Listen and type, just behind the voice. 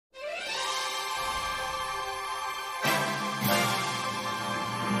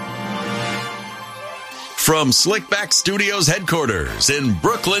From Slickback Studios headquarters in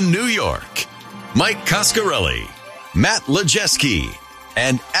Brooklyn, New York, Mike Coscarelli, Matt Lejeski,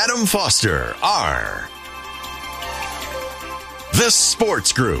 and Adam Foster are the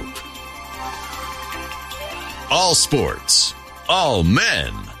Sports Group. All sports, all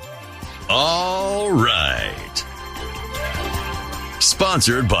men, all right.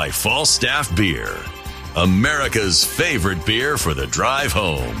 Sponsored by Falstaff Beer, America's favorite beer for the drive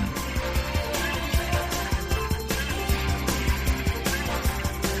home.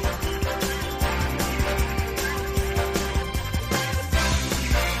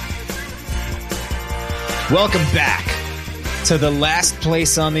 Welcome back to the last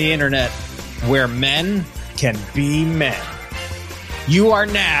place on the internet where men can be men. You are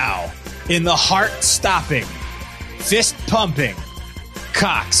now in the heart-stopping, fist-pumping,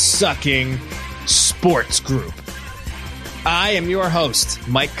 cock-sucking Sports Group. I am your host,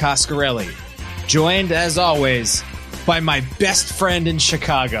 Mike Coscarelli, joined, as always, by my best friend in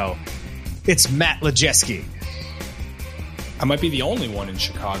Chicago. It's Matt Lejeski. I might be the only one in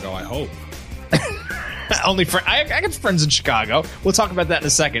Chicago, I hope. Only friend. I got friends in Chicago. We'll talk about that in a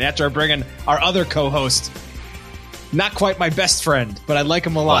second after I bring in our other co-host. Not quite my best friend, but I like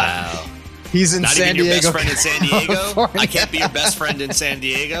him a lot. Wow. He's in Not San even Diego. your best friend in San Diego? California. I can't be your best friend in San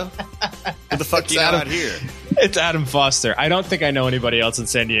Diego? What the fuck do you know out here? It's Adam Foster. I don't think I know anybody else in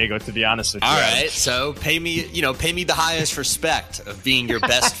San Diego, to be honest with you. All right, so pay me the highest respect of being your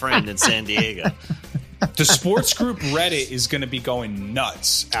best friend in San Diego. The Sports Group Reddit is going to be going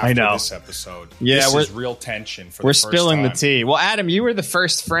nuts after this episode. Yeah, this is real tension for the we're first spilling time. the tea. Well, Adam, you were the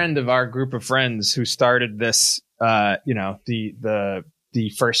first friend of our group of friends who started this. The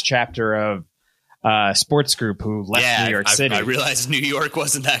first chapter of Sports Group who left New York City. I realized New York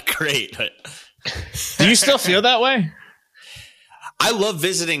wasn't that great. But do you still feel that way? I love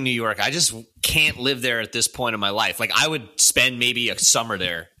visiting New York. I just can't live there at this point in my life. Like, I would spend maybe a summer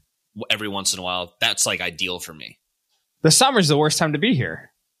there every once in a while. That's like ideal for me. The summer's the worst time to be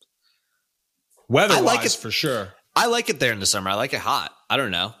here. Weather-wise, I like it for sure. I like it there in the summer. I like it hot. I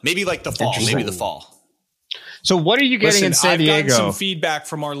don't know. Maybe like the fall. Maybe the fall. So what are you getting in San Diego? I've gotten some feedback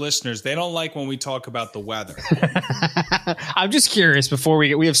from our listeners. They don't like when we talk about the weather. I'm just curious before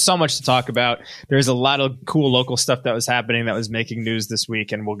we have so much to talk about. There's a lot of cool local stuff that was happening that was making news this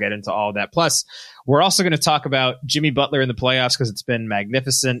week, and we'll get into all of that. Plus, we're also going to talk about Jimmy Butler in the playoffs because it's been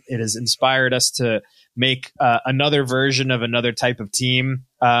magnificent. It has inspired us to make another version of another type of team,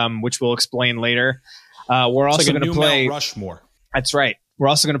 which we'll explain later. We're also going to play Mount Rushmore. That's right. We're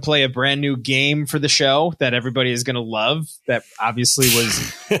also going to play a brand new game for the show that everybody is going to love. That obviously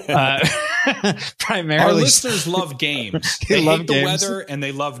was primarily... Our listeners love games. They love hate games. the weather and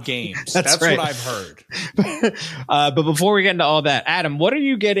they love games. That's right. what I've heard. But before we get into all that, Adam, what are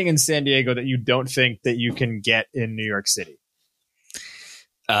you getting in San Diego that you don't think that you can get in New York City?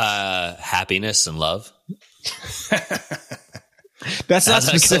 Happiness and love. That's not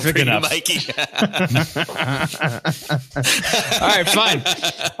specific enough. Mikey?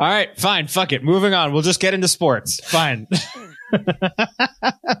 All right, fine. Fuck it. Moving on. We'll just get into sports. Fine. Let's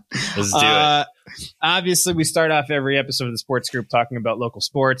do it. Obviously, we start off every episode of the Sports Group talking about local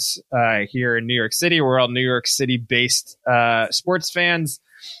sports here in New York City. We're all New York City-based sports fans.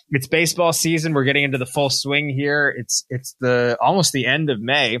 It's baseball season. We're getting into the full swing here. It's almost the end of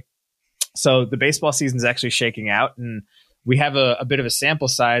May, so the baseball season is actually shaking out, and we have a bit of a sample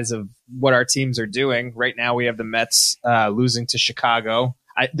size of what our teams are doing. Right now, we have the Mets losing to Chicago.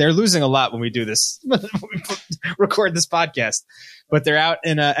 They're losing a lot when we do this, when we record this podcast. But they're out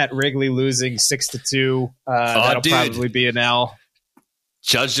at Wrigley losing 6-2. That'll probably be an L.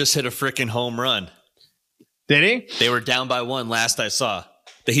 Judge just hit a freaking home run. Did he? They were down by one last I saw.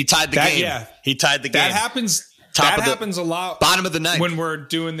 He tied the game. Yeah. He tied the game. That happens. That happens a lot. Bottom of the ninth. When we're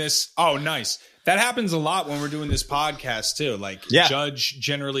doing this. Oh, nice. That happens a lot when we're doing this podcast, too. Like, Judge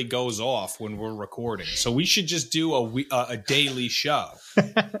generally goes off when we're recording. So we should just do a daily show.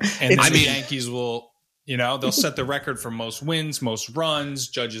 And then the Yankees will, they'll set the record for most wins, most runs.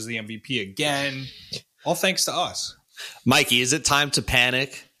 Judge is the MVP again. All thanks to us. Mikey, is it time to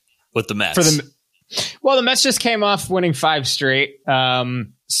panic with the Mets? Well, the Mets just came off winning 5 straight.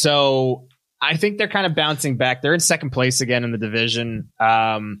 So I think they're kind of bouncing back. They're in second place again in the division.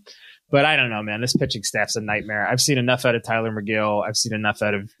 But I don't know, man. This pitching staff's a nightmare. I've seen enough out of Tyler McGill. I've seen enough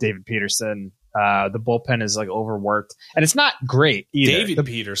out of David Peterson. The bullpen is like overworked, and it's not great either. David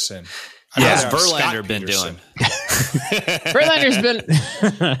Peterson. How's Verlander been doing? Verlander's been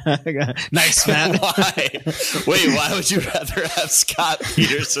nice, man. Why? Wait, why would you rather have Scott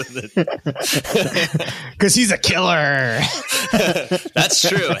Peterson than? Because he's a killer. That's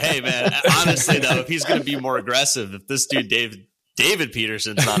true. Hey, man. Honestly, though, if he's going to be more aggressive, if this dude David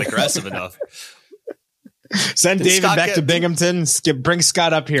Peterson's not aggressive enough, send David back to Binghamton. Bring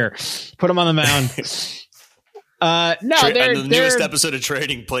Scott up here. Put him on the mound. They're the newest episode of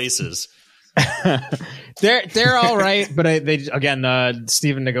Trading Places. They're all right, but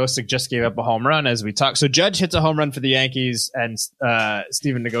Steven Nagosic just gave up a home run as we talk. So Judge hits a home run for the Yankees, and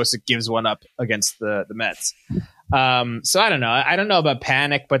Steven Nagosic gives one up against the Mets. So I don't know. I don't know about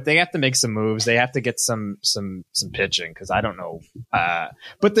panic, but they have to make some moves. They have to get some pitching because I don't know.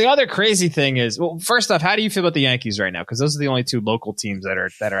 But the other crazy thing is, well, first off, how do you feel about the Yankees right now? Because those are the only two local teams that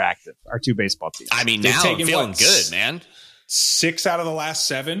are active. Our two baseball teams. I mean, now I'm feeling good, man. 6 out of the last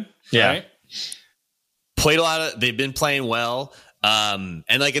 7. Yeah. Right? Played a lot of. They've been playing well. And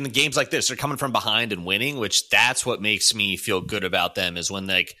like in the games like this, they're coming from behind and winning, which that's what makes me feel good about them is when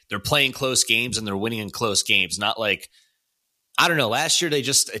like they're playing close games and they're winning in close games. Not like, I don't know. Last year, it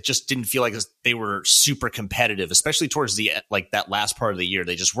just didn't feel like they were super competitive, especially towards the, like that last part of the year.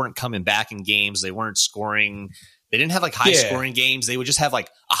 They just weren't coming back in games. They weren't scoring. They didn't have like high scoring games. They would just have like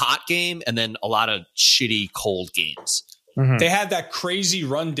a hot game and then a lot of shitty cold games. Mm-hmm. They had that crazy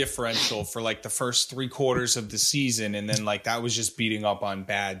run differential for like the first 3 quarters of the season. And then like that was just beating up on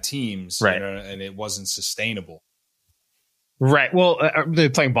bad teams. Right. You know, and it wasn't sustainable. Right. Well, are they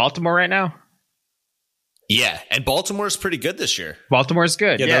playing Baltimore right now? Yeah. And Baltimore's pretty good this year. Baltimore's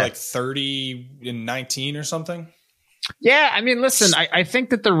good. Yeah. They're like 30-19 or something. Yeah, I mean, listen, I think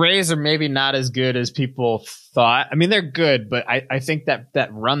that the Rays are maybe not as good as people thought. I mean, they're good, but I think that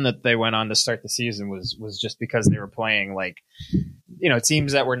run that they went on to start the season was just because they were playing like,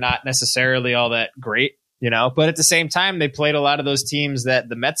 teams that were not necessarily all that great, but at the same time, they played a lot of those teams that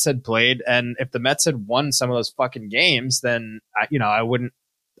the Mets had played. And if the Mets had won some of those fucking games, then, I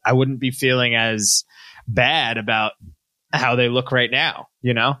wouldn't be feeling as bad about how they look right now.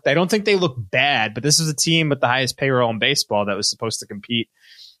 I don't think they look bad, but this is a team with the highest payroll in baseball that was supposed to compete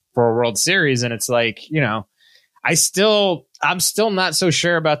for a World Series. And it's like, I'm still not so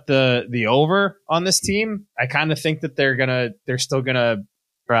sure about the over on this team. I kind of think that they're still gonna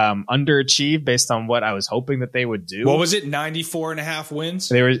underachieve based on what I was hoping that they would do. What was it? 94.5 wins.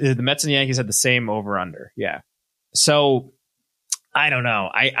 The Mets and the Yankees had the same over under. Yeah. So I don't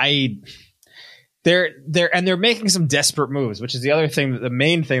know. They're making some desperate moves, which is the other thing. The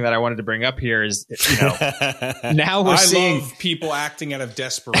main thing that I wanted to bring up here is, now we're seeing love people acting out of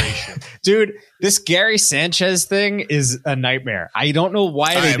desperation. Dude, this Gary Sanchez thing is a nightmare. I don't know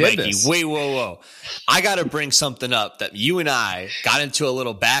why they did this. Wait, whoa. I got to bring something up that you and I got into a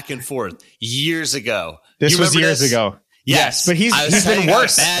little back and forth years ago. This was years ago. Yes, but he's been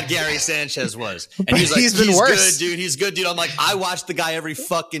worse. How bad Gary Sanchez was, and he's like, he's worse. Good, dude. He's good, dude. I'm like, I watch the guy every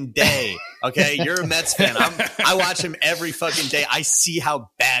fucking day. Okay, you're a Mets fan. I watch him every fucking day. I see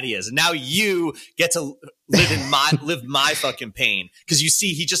how bad he is, and now you get to live my fucking pain because you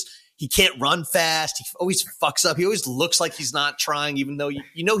see he can't run fast. He always fucks up. He always looks like he's not trying, even though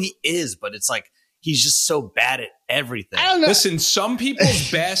he is. But it's like he's just so bad at everything. I don't know. Listen, some people's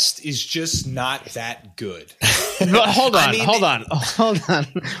best is just not that good. But hold on.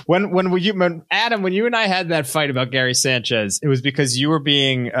 When Adam, when you and I had that fight about Gary Sanchez, it was because you were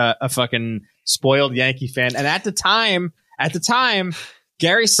being a fucking spoiled Yankee fan, and at the time,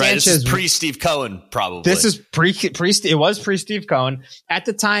 Gary Sanchez, this is pre-Steve Cohen, probably. This is it was pre-Steve Cohen. At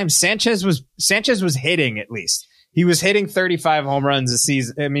the time, Sanchez was hitting at least. He was hitting 35 home runs a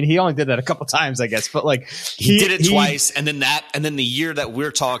season. I mean, he only did that a couple times, I guess, but like he did it twice. And then the year that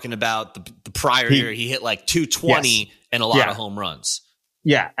we're talking about, the prior year, he hit like 220 and a lot of home runs.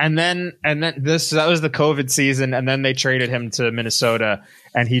 Yeah. And then that was the COVID season. And then they traded him to Minnesota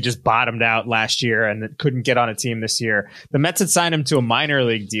and he just bottomed out last year and couldn't get on a team this year. The Mets had signed him to a minor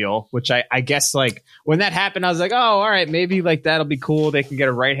league deal, which I guess like when that happened, I was like, oh, all right, maybe like that'll be cool. They can get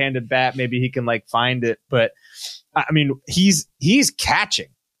a right-handed bat. Maybe he can like find it. But I mean, he's catching.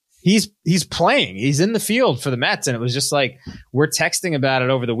 He's playing. He's in the field for the Mets. And it was just like, we're texting about it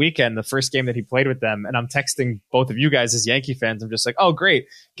over the weekend, the first game that he played with them. And I'm texting both of you guys as Yankee fans. I'm just like, oh, great.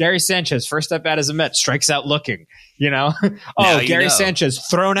 Gary Sanchez, first at bat as a Met, strikes out looking, Gary Sanchez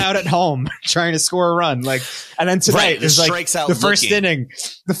thrown out at home, trying to score a run. Like, and then tonight there's like the first inning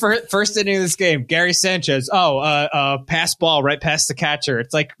of this game, Gary Sanchez, pass ball right past the catcher.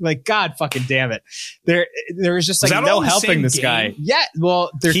 It's like, God fucking damn it. There is just like no helping this guy. Yeah.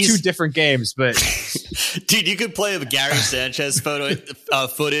 Well, they're two different games, but Dude, you could play the Gary Sanchez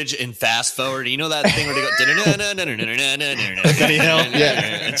footage in fast forward. You know that thing where they go,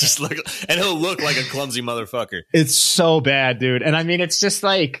 and just look, and he'll look like a clumsy motherfucker. It's so bad, dude. And I mean, it's just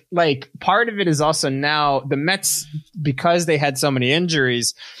like part of it is also now the Mets, because they had so many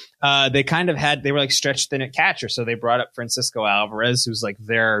injuries, they were like stretched thin at catcher. So they brought up Francisco Alvarez, who's like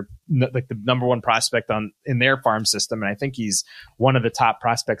the number one prospect in their farm system. And I think he's one of the top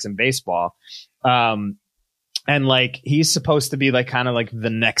prospects in baseball. And like, he's supposed to be like kind of like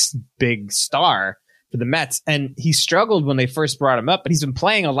the next big star for the Mets. And he struggled when they first brought him up, but he's been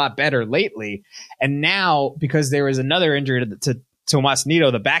playing a lot better lately. And now, because there was another injury to Tomas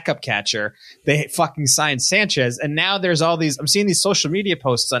Nido, the backup catcher, they fucking signed Sanchez. And now there's all these, I'm seeing these social media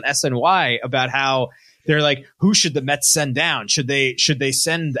posts on SNY about how they're like, who should the Mets send down? Should they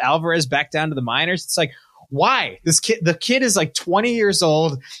send Alvarez back down to the minors? It's like, why? The kid is like 20 years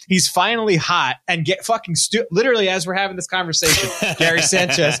old. He's finally hot and get fucking literally, as we're having this conversation, Gary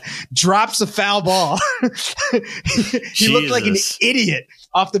Sanchez drops a foul ball. He looked like an idiot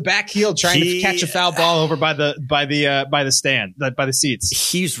off the back heel trying to catch a foul ball over by the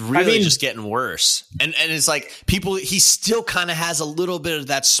seats. He's really just getting worse. And it's like he still kind of has a little bit of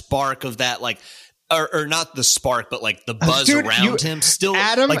that spark of that, like, or not the spark, but like the buzz around him still.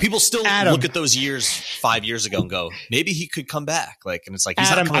 People still look at those years 5 years ago and go, maybe he could come back. Like, and it's like, he's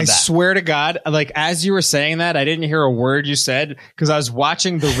not coming back. I swear to God, like, as you were saying that, I didn't hear a word you said because I was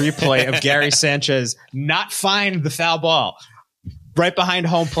watching the replay of Gary Sanchez not find the foul ball right behind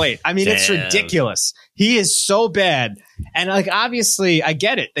home plate. I mean, It's ridiculous. He is so bad. And like, obviously I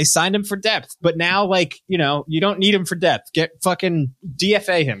get it. They signed him for depth, but now, like, you don't need him for depth. Get fucking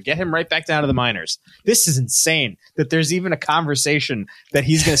DFA him, get him right back down to the minors. This is insane that there's even a conversation that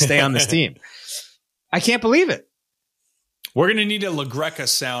he's going to stay on this team. I can't believe it. We're going to need a LaGreca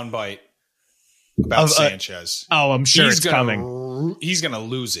soundbite about Sanchez. I'm sure it's coming. He's going to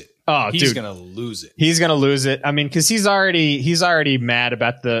lose it. Oh, he's going to lose it. He's going to lose it. I mean, because he's already mad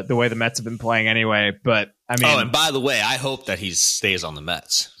about the way the Mets have been playing anyway. But I mean, and by the way, I hope that he stays on the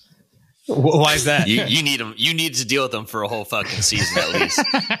Mets. Why is that? You need him. You need to deal with him for a whole fucking season at least.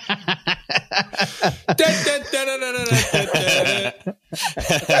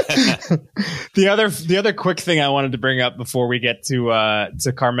 The other quick thing I wanted to bring up before we get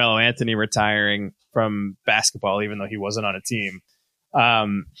to Carmelo Anthony retiring from basketball, even though he wasn't on a team,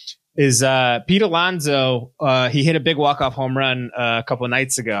 is Pete Alonso. He hit a big walk-off home run a couple of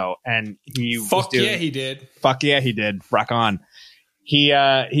nights ago, and he did. Fuck yeah, he did. Rock on.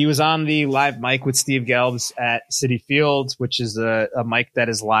 He was on the live mic with Steve Gelbs at Citi Field, which is a mic that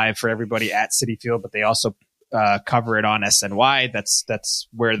is live for everybody at Citi Field, but they also cover it on SNY. That's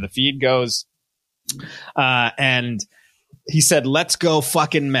where the feed goes. And he said, "Let's go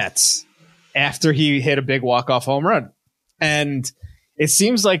fucking Mets," after he hit a big walk-off home run. And it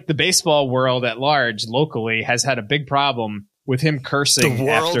seems like the baseball world at large locally has had a big problem with him cursing. The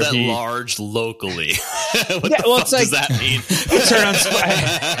world at large locally. What the fuck does that mean?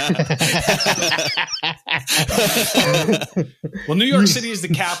 Well, New York City is the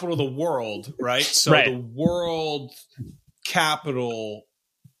capital of the world, right? So the world capital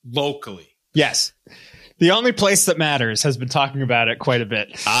locally. Yes. The only place that matters has been talking about it quite a bit.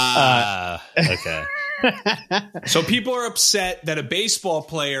 Okay. So people are upset that a baseball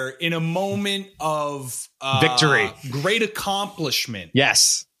player in a moment of victory, great accomplishment,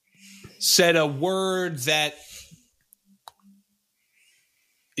 yes, said a word that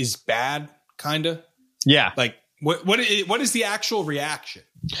is bad, kind of. Yeah. Like what is the actual reaction?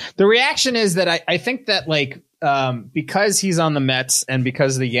 The reaction is that I think that, like, because he's on the Mets and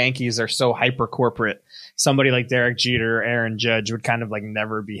because the Yankees are so hyper corporate, somebody like Derek Jeter or Aaron Judge would kind of like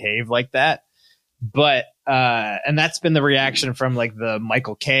never behave like that. But and that's been the reaction from like the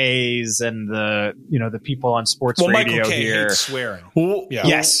Michael K's and the the people on sports radio Michael K here. Hates swearing. Yeah.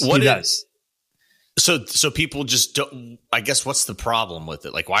 Yes, he does. So people just don't. I guess what's the problem with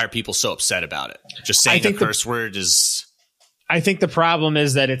it? Like, why are people so upset about it? Just saying a curse word is. I think the problem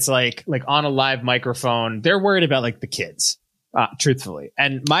is that it's like on a live microphone. They're worried about like the kids. Truthfully,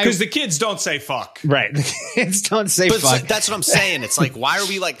 and because the kids don't say fuck, right? The kids don't say fuck. That's what I'm saying. It's like, why are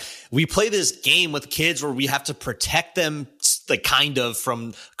we like, we play this game with kids where we have to protect them, like, kind of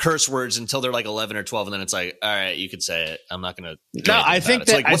from curse words until they're like 11 or 12, and then it's like, all right, you could say it. I'm not going to. No, I think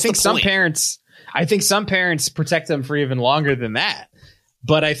that I think some parents protect them for even longer than that.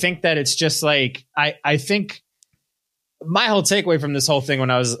 But I think that it's just like I think. My whole takeaway from this whole thing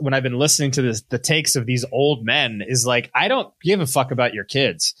when I've been listening to the takes of these old men is like, I don't give a fuck about your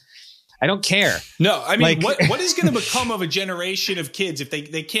kids. I don't care. No, I mean, what is going to become of a generation of kids if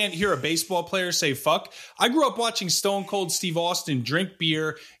they can't hear a baseball player say fuck? I grew up watching Stone Cold Steve Austin drink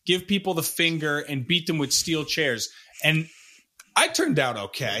beer, give people the finger, and beat them with steel chairs. And I turned out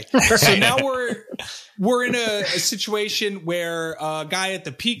okay. So now we're in a situation where a guy at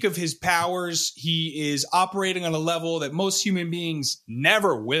the peak of his powers, he is operating on a level that most human beings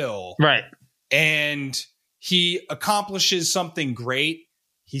never will. Right. And he accomplishes something great.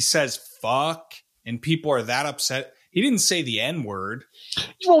 He says fuck, and people are that upset. He didn't say the N-word.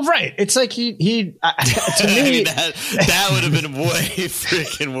 Well, right. It's like he to me, I mean, that would have been way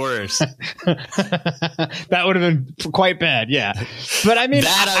freaking worse. That would have been quite bad. Yeah. But I mean,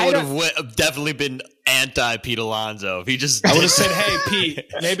 I would have definitely been anti Pete Alonso. If he just, I would have said, hey, Pete,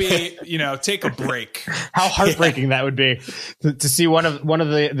 maybe, take a break. How heartbreaking that would be to see one of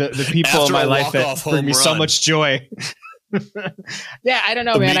the people after in my life that bring me so much joy. Yeah, I don't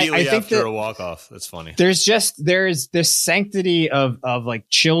know, man. I think after a walk-off. That's funny. There's this sanctity of like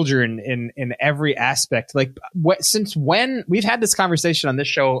children in every aspect. Like since when we've had this conversation on this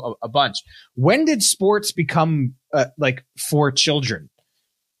show a bunch. When did sports become like for children?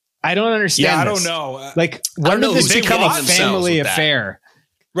 I don't understand. Yeah, I this. don't know. Like when did this become a family affair?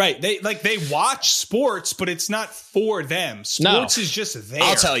 Right. They watch sports, but it's not for them. Sports is just there.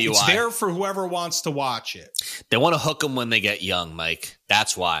 I'll tell you why. It's there for whoever wants to watch it. They want to hook them when they get young, Mike.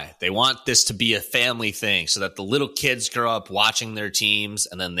 That's why. They want this to be a family thing so that the little kids grow up watching their teams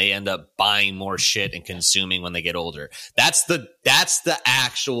and then they end up buying more shit and consuming when they get older. That's the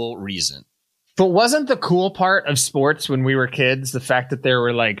actual reason. But wasn't the cool part of sports when we were kids the fact that there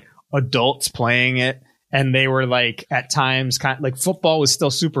were like adults playing it? And they were like at times kind of like football was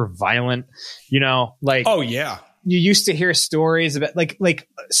still super violent, like, oh yeah. You used to hear stories about like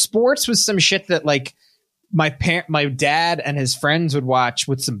sports was some shit that like my dad and his friends would watch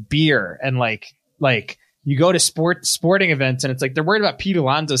with some beer. And like you go to sporting events and it's like, they're worried about Pete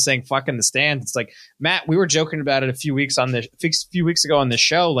Alonso saying fuck in the stands. It's like, Matt, we were joking about it a few weeks ago on the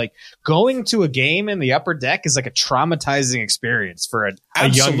show. Like going to a game in the upper deck is like a traumatizing experience for a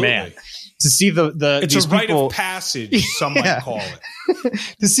young man. To see it's a rite of passage, some might call it.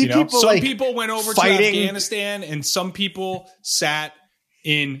 To see people some like people went over fighting to Afghanistan and some people sat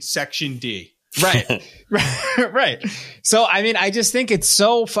in Section D. Right. Right. So, I mean, I just think it's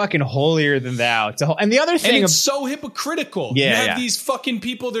so fucking holier than thou. And the other thing, and it's so hypocritical. Yeah, you have these fucking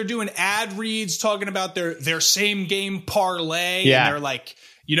people, they're doing ad reads talking about their same game parlay. Yeah. And they're like,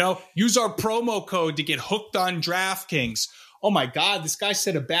 use our promo code to get hooked on DraftKings. Oh my God, this guy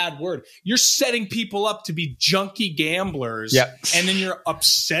said a bad word. You're setting people up to be junkie gamblers. Yep. And then you're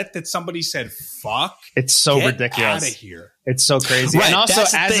upset that somebody said, fuck. It's so Get ridiculous. Out of here. It's so crazy. Right, and also,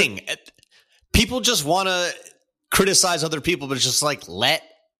 that's the thing. People just want to criticize other people, but it's just like,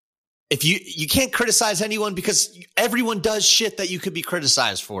 if you can't criticize anyone because everyone does shit that you could be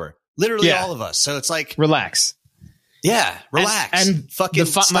criticized for. Literally all of us. So it's like, relax. Yeah, relax. And fucking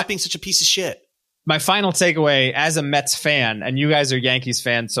stop being such a piece of shit. My final takeaway as a Mets fan, and you guys are Yankees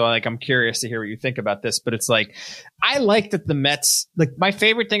fans, so like I'm curious to hear what you think about this, but it's like I like that the Mets, like my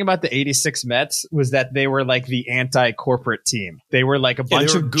favorite thing about the 86 Mets was that they were like the anti-corporate team. They were like a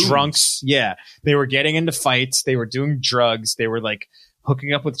bunch of drunks. Yeah. They were getting into fights. They were doing drugs. They were like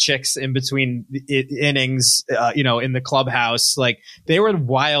hooking up with chicks in between innings, in the clubhouse. Like they were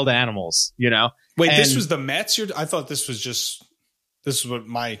wild animals, Wait, this was the Mets? I thought this was what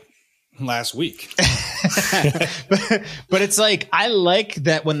my last week. But it's like I like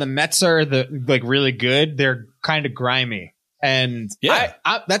that when the Mets are really good, they're kind of grimy. And yeah,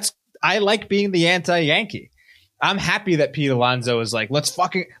 I like being the anti-Yankee. I'm happy that Pete Alonso is like, let's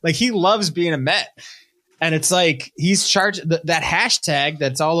fucking like he loves being a Met. And it's like he's charged that hashtag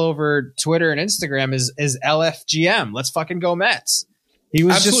that's all over Twitter and Instagram is LFGM. Let's fucking go Mets. He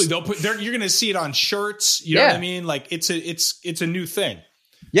was absolutely. You're going to see it on shirts. You know what I mean? Like it's a new thing.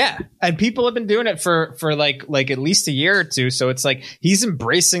 Yeah. And people have been doing it for like at least a year or two. So it's like he's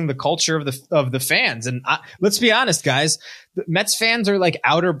embracing the culture of the fans. And let's be honest, guys, the Mets fans are like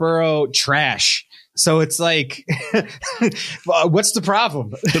outer borough trash. So it's like, what's the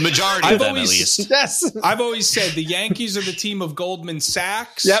problem? The majority of them, at least. Yes. I've always said the Yankees are the team of Goldman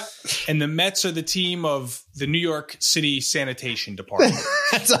Sachs. Yep. And the Mets are the team of the New York City Sanitation Department.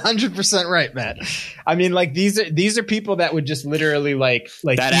 That's 100% right, Matt. I mean, like these are people that would just literally like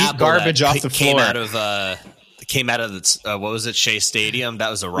that eat garbage off the floor. Came out of what was it? Shea Stadium. That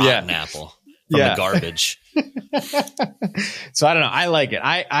was a rotten apple from the garbage. So I don't know. I like it.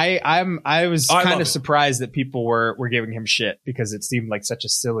 I was kind of surprised that people were giving him shit because it seemed like such a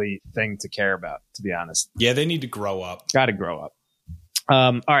silly thing to care about, to be honest. Yeah, they need to grow up. Got to grow up.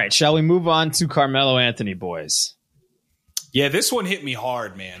 All right, shall we move on to Carmelo Anthony, boys? Yeah, this one hit me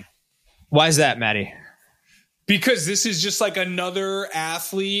hard, man. Why is that, Matty? Because this is just like another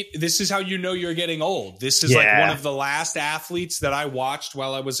athlete. This is how you know you're getting old. This is like one of the last athletes that I watched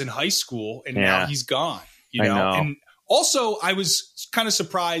while I was in high school, and now he's gone. You know? And also, I was kind of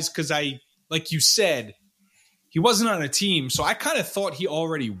surprised because like you said, he wasn't on a team, so I kind of thought he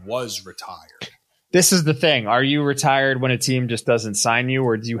already was retired. This is the thing. Are you retired when a team just doesn't sign you,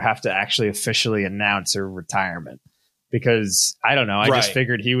 or do you have to actually officially announce a retirement? Because I don't know. I just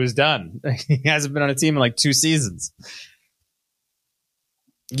figured he was done. He hasn't been on a team in like 2 seasons.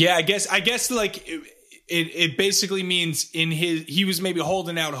 Yeah, I guess like it basically means he was maybe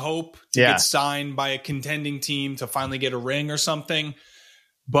holding out hope to get signed by a contending team to finally get a ring or something.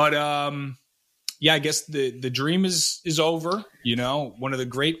 But I guess the dream is over. You know, one of the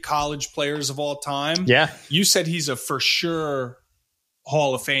great college players of all time. Yeah, you said he's a for sure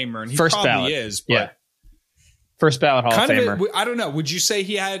Hall of Famer, and he first probably ballot. is. But first ballot Hall of Famer. I don't know. Would you say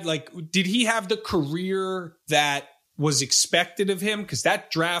he had did he have the career that was expected of him? Because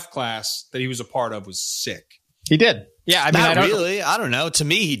that draft class that he was a part of was sick. He did. Yeah, I mean, I don't know. To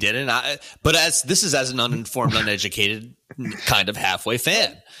me, he didn't. But this is as an uninformed, uneducated kind of halfway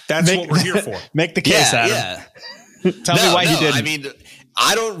fan. That's what we're here for. Make the case, Adam. Yeah. Tell me why he didn't. I mean,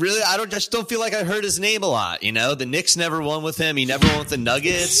 I just don't feel like I heard his name a lot. You know, the Knicks never won with him. He never won with the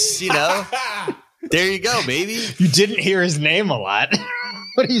Nuggets. You know. There you go, baby. You didn't hear his name a lot.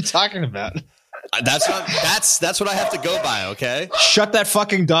 What are you talking about? That's what I have to go by, okay? Shut that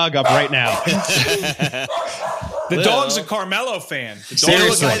fucking dog up right now. The dog's a Carmelo fan. The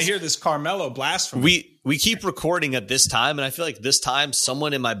dog's going to hear this Carmelo blasphemy. We keep recording at this time, and I feel like this time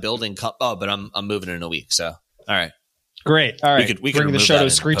someone in my building but I'm moving in a week, so all right. Great. All right. We could bring the show to a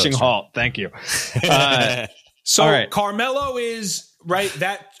screeching halt. Thank you. So all right. Carmelo is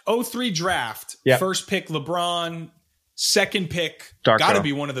that 03 draft. Yep. First pick LeBron, second pick got to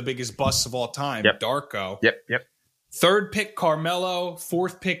be one of the biggest busts of all time. Yep. Darko. Yep. Third pick Carmelo,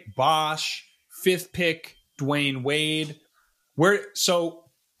 fourth pick Bosh, fifth pick Dwayne Wade. So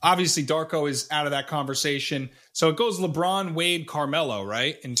obviously Darko is out of that conversation. So it goes LeBron, Wade, Carmelo,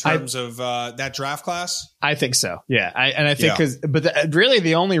 right? In terms of that draft class? I think so. Yeah. I think really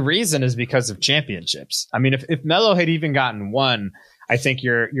the only reason is because of championships. I mean, if Melo had even gotten one, I think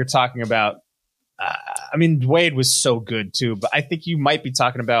you're talking about, I mean, Wade was so good too, but I think you might be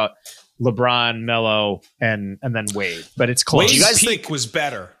talking about LeBron, Melo, and then Wade, but it's close. Wade's peak was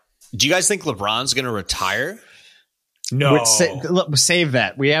better. Do you guys think LeBron's going to retire? No. Save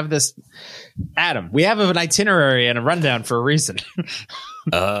that. We have this, Adam, we have an itinerary and a rundown for a reason.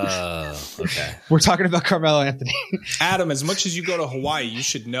 Okay. We're talking about Carmelo Anthony. Adam, as much as you go to Hawaii, you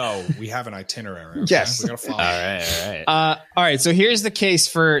should know we have an itinerary. Okay? Yes. We got to follow. All right. All right. So here's the case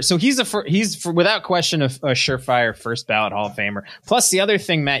he's without question a surefire first ballot Hall of Famer. Plus the other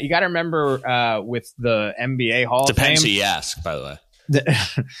thing, Matt, you got to remember with the NBA Hall of Fame. Depends who you ask, by the way.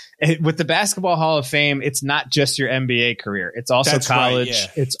 With the Basketball Hall of Fame, it's not just your NBA career. It's also college. Right,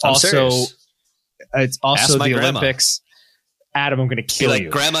 yeah. It's also the Olympics. Adam, I'm going to kill you.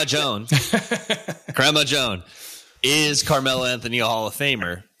 Grandma Joan. Grandma Joan. Is Carmelo Anthony a Hall of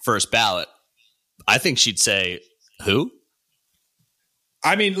Famer? First ballot. I think she'd say, who?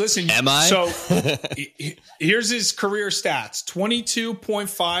 I mean, listen. Am I? So here's his career stats: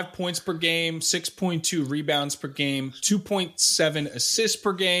 22.5 points per game, 6.2 rebounds per game, 2.7 assists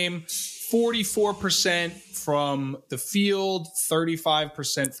per game, 44% from the field,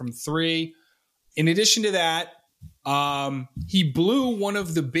 35% from three. In addition to that, he blew one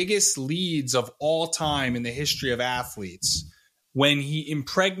of the biggest leads of all time in the history of athletes when he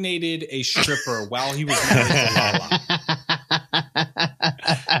impregnated a stripper while he was married to Lala.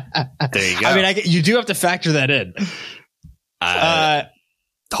 There you go. I mean, you do have to factor that in.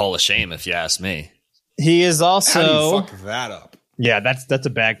 Hall of shame, if you ask me. He is also. How do you fuck that up? Yeah, that's a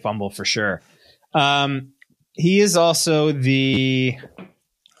bag fumble for sure. He is also the.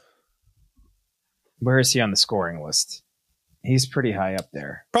 Where is he on the scoring list? He's pretty high up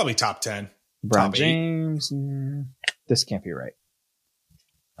there. Probably top 10. LeBron James. This can't be right.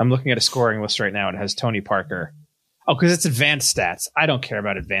 I'm looking at a scoring list right now. It has Tony Parker. Oh, because it's advanced stats. I don't care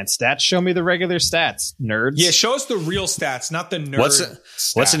about advanced stats. Show me the regular stats, nerds. Yeah, show us the real stats, not the nerd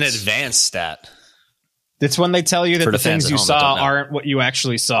stats. What's an advanced stat? It's when they tell you that the things you saw aren't what you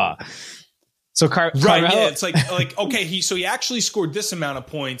actually saw. So Carmelo, yeah, it's like okay, he actually scored this amount of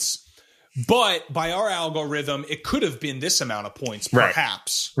points, but by our algorithm, it could have been this amount of points,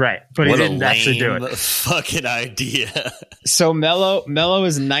 perhaps. Right, but he didn't actually do it. Fucking idea. So Melo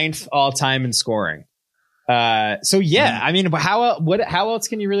is 9th all time in scoring. So yeah, I mean, how else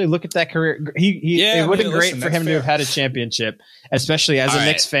can you really look at that career? It would have been great for him to have had a championship, especially as a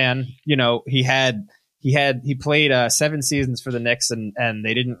Knicks fan. You know, he played 7 seasons for the Knicks, and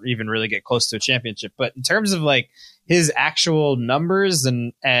they didn't even really get close to a championship. But in terms of like his actual numbers,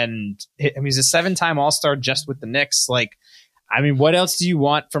 and I mean, he's a 7-time All-Star just with the Knicks. Like, I mean, what else do you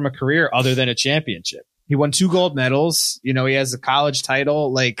want from a career other than a championship? He won 2 gold medals. You know, he has a college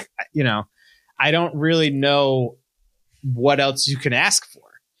title. Like, you know, I don't really know what else you can ask for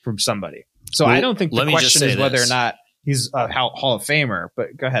from somebody. So I don't think the question is whether or not he's a Hall of Famer.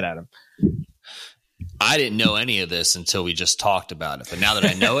 But go ahead, Adam. I didn't know any of this until we just talked about it. But now that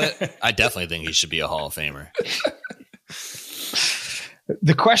I know it, I definitely think he should be a Hall of Famer.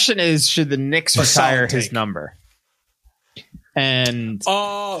 The question is, should the Knicks retire his number? And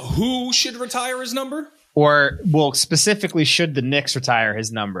who should retire his number? Or, well, specifically, should the Knicks retire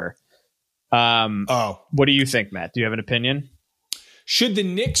his number? What do you think, Matt? Do you have an opinion? Should the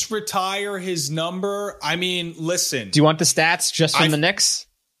Knicks retire his number? I mean, listen. Do you want the stats just from the Knicks?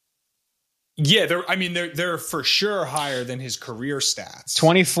 Yeah, they're for sure higher than his career stats.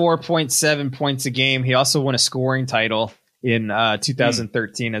 24.7 points a game. He also won a scoring title in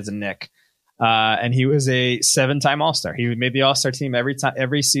 2013 as a Knick. And he was a 7-time All-Star. He made the All-Star team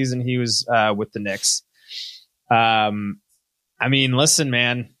every season he was with the Knicks. I mean, listen,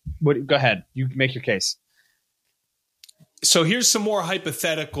 man. Go ahead. You make your case. So here's some more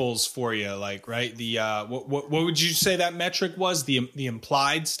hypotheticals for you. Like, right? The what would you say that metric was? The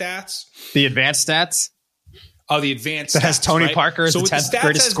implied stats? The advanced stats? Oh, the advanced that stats, has Tony Parker as the 10th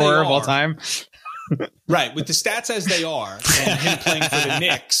greatest scorer of all time. Right. With the stats as they are, and him playing for the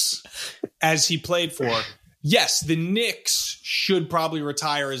Knicks as he played for, yes, the Knicks should probably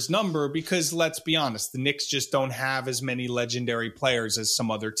retire his number because, let's be honest, the Knicks just don't have as many legendary players as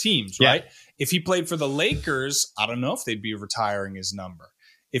some other teams, right? Yeah. If he played for the Lakers, I don't know if they'd be retiring his number.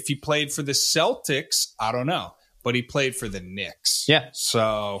 If he played for the Celtics, I don't know. But he played for the Knicks. Yeah.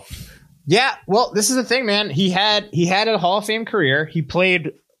 So, yeah, well, this is the thing, man. He had a Hall of Fame career. He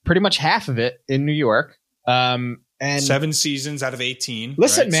played pretty much half of it in New York. And 7 seasons out of 18.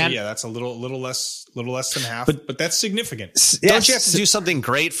 Listen, right? man. So, yeah, that's a little less than half, but that's significant. Yes. Don't you have to do something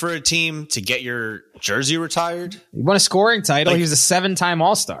great for a team to get your jersey retired? He won a scoring title. He was a 7-time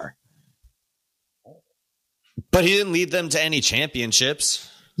All-Star. But he didn't lead them to any championships.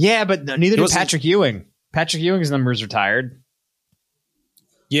 Yeah, but neither did Patrick Ewing. Patrick Ewing's number is retired.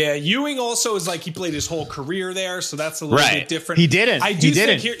 Yeah, Ewing also is like he played his whole career there, so that's a little bit different. He didn't.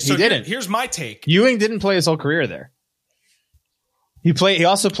 Here's my take. Ewing didn't play his whole career there. He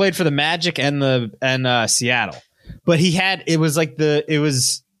also played for the Magic and Seattle. But he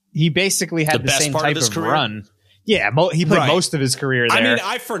basically had the same type of run. Yeah, he played most of his career there. I mean,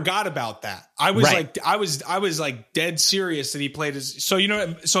 I forgot about that. I was like dead serious that he played his. So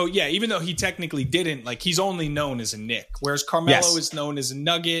yeah, even though he technically didn't, like, he's only known as a Knick, whereas Carmelo is known as a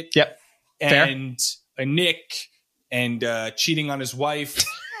Nugget. Yep, and a Knick, and cheating on his wife,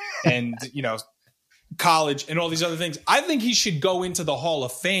 and college and all these other things. I think he should go into the Hall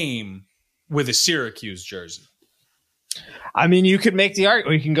of Fame with a Syracuse jersey. I mean, you could make the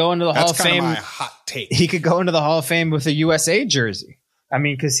argument. You can go into the Hall of Fame. That's kind of my hot take. He could go into the Hall of Fame with a USA jersey. I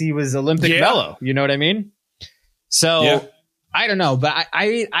mean, because he was Olympic Melo. You know what I mean? So I don't know, but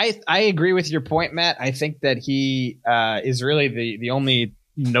I agree with your point, Matt. I think that he is really the only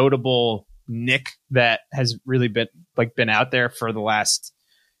notable Knick that has really been out there for the last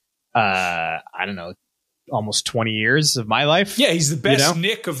I don't know, almost 20 years of my life. Yeah, he's the best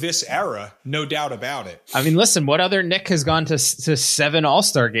Knick of this era, no doubt about it. I mean, listen, what other Knick has gone to 7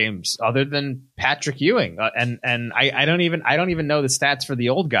 All-Star games other than Patrick Ewing? And I don't even know the stats for the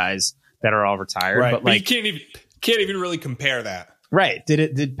old guys that are all retired. Right, but like, you can't even really compare that. Right?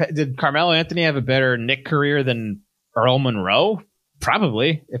 Did Carmelo Anthony have a better Knick career than Earl Monroe?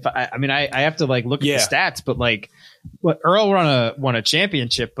 Probably. If I have to like look at the stats, but like, Earl won a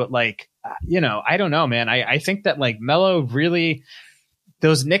championship, but like, I don't know, man. I think that like Melo really,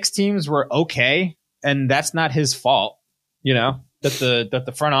 those Knicks teams were okay, and that's not his fault. That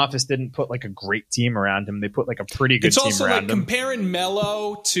the front office didn't put like a great team around him. They put like a pretty good team around him. It's also like comparing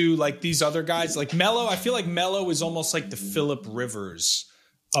Melo to like these other guys. Like Melo, I feel like Melo is almost like the Phillip Rivers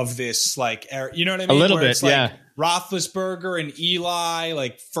of this like era. You know what I mean? A little bit, it's like Roethlisberger and Eli,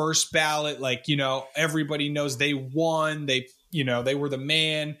 like first ballot, like, everybody knows they won. They were the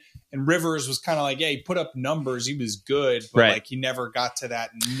man. And Rivers was kind of like, he put up numbers. He was good, but like he never got to that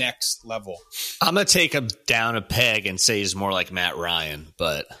next level. I'm going to take him down a peg and say he's more like Matt Ryan,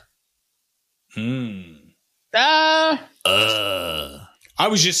 but. I I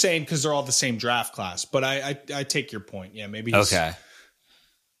was just saying because they're all the same draft class, but I take your point. Yeah, maybe he's Okay.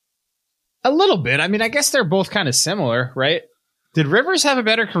 A little bit. I mean, I guess they're both kind of similar, right? Did Rivers have a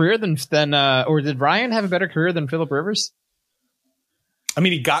better career than or did Ryan have a better career than Phillip Rivers? I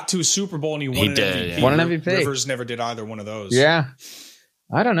mean, he got to a Super Bowl and he won an MVP. Yeah. Won an MVP. Rivers never did either one of those. Yeah.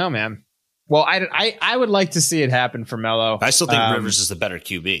 I don't know, man. Well, I would like to see it happen for Melo. I still think Rivers is the better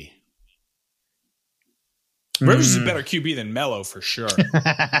QB. Rivers is a better QB than Melo for sure.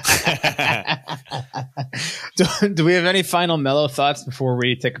 Do we have any final Melo thoughts before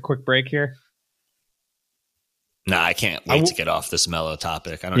we take a quick break here? No, I can't wait to get off this Melo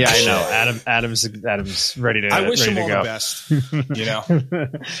topic. I know. Adam's ready to. I wish ready him to all go. the best. You know.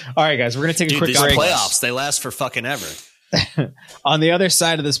 All right, guys, we're gonna take a quick these break. Playoffs, they last for fucking ever. On the other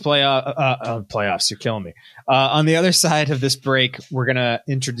side of this playoffs, you're killing me. On the other side of this break, we're gonna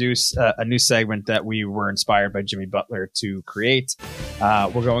introduce a new segment that we were inspired by Jimmy Butler to create.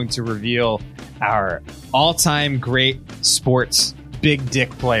 We're going to reveal our all-time great sports big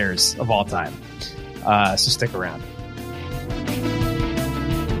dick players of all time. So stick around.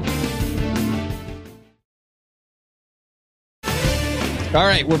 All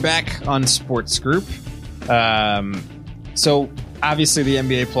right, we're back on Sports Group. So obviously the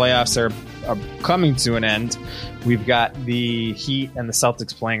NBA playoffs are coming to an end. We've got the Heat and the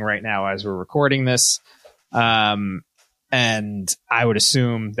Celtics playing right now as we're recording this. And I would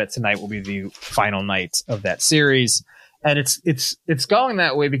assume that tonight will be the final night of that series. And it's going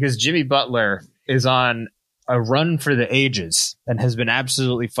that way because Jimmy Butler is on a run for the ages and has been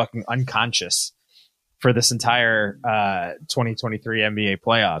absolutely fucking unconscious for this entire 2023 NBA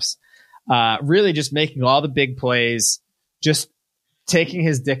playoffs. Really just making all the big plays, just taking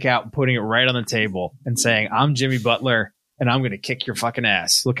his dick out and putting it right on the table and saying, I'm Jimmy Butler and I'm going to kick your fucking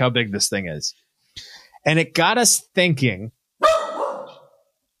ass. Look how big this thing is. And it got us thinking.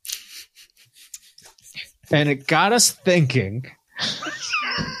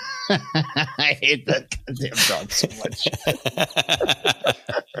 I hate that goddamn dog so much.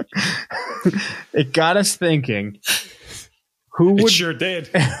 It got us thinking. It sure did.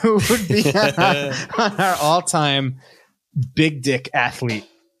 Who would be on our all-time big dick athlete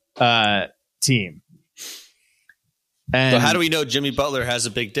team? And So how do we know Jimmy Butler has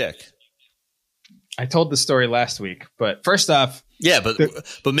a big dick? I told the story last week, but first off, yeah,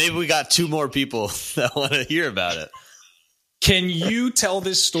 but maybe we got two more people that want to hear about it. Can you tell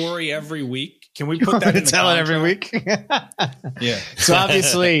this story every week? Can we put that in the tell contract? it every week? Yeah. So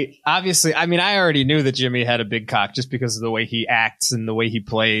obviously, I mean, I already knew that Jimmy had a big cock just because of the way he acts and the way he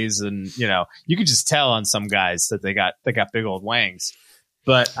plays, and you could just tell on some guys that they got big old wangs.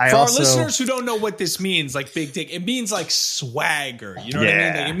 But our listeners who don't know what this means, like big dick, it means like swagger. You know what I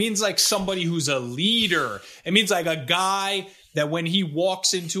mean? Like, it means like somebody who's a leader. It means like a guy that when he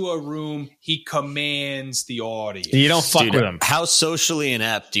walks into a room, he commands the audience. You don't fuck with him. How socially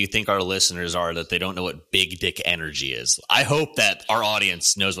inept do you think our listeners are that they don't know what big dick energy is? I hope that our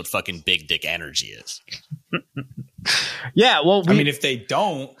audience knows what fucking big dick energy is. Yeah, well, I mean, if they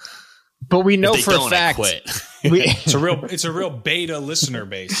don't, but we know for a fact. I quit. It's a real beta listener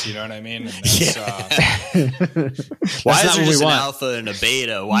base. You know what I mean? And that's, why is there just an alpha and a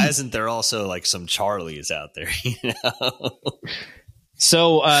beta? Why isn't there also like some Charlies out there?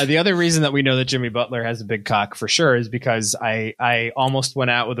 So the other reason that we know that Jimmy Butler has a big cock for sure is because I almost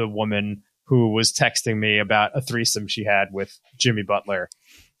went out with a woman who was texting me about a threesome she had with Jimmy Butler,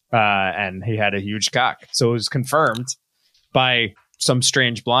 and he had a huge cock. So it was confirmed by some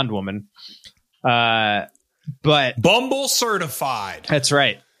strange blonde woman. But Bumble certified. That's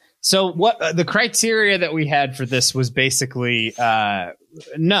right. So what the criteria that we had for this was basically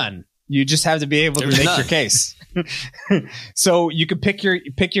none. You just have to be able to make your case. So you could pick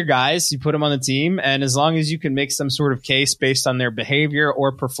your guys, you put them on the team, and as long as you can make some sort of case based on their behavior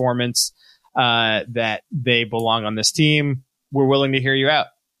or performance that they belong on this team, we're willing to hear you out.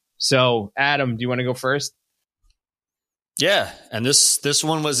 So Adam, do you want to go first? Yeah, and this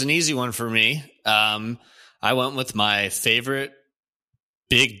one was an easy one for me. I went with my favorite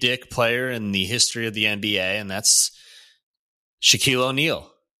big dick player in the history of the NBA, and that's Shaquille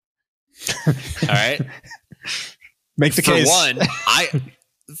O'Neal. All right. Make the case.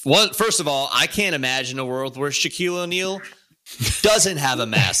 First of all, I can't imagine a world where Shaquille O'Neal doesn't have a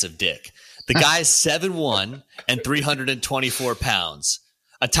massive dick. The guy's 7'1" and 324 pounds.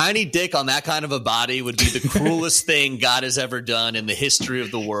 A tiny dick on that kind of a body would be the cruelest thing God has ever done in the history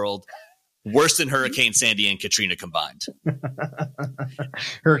of the world. Worse than Hurricane Sandy and Katrina combined.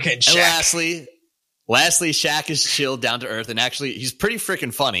 Hurricane Shaq. And lastly, Shaq is chilled, down to earth, and actually, he's pretty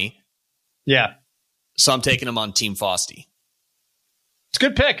freaking funny. Yeah. So I'm taking him on Team Fosty. It's a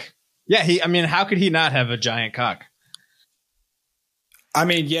good pick. Yeah, how could he not have a giant cock? I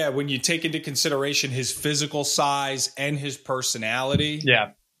mean, yeah, when you take into consideration his physical size and his personality.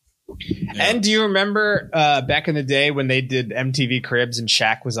 Yeah. And do you remember back in the day when they did MTV Cribs and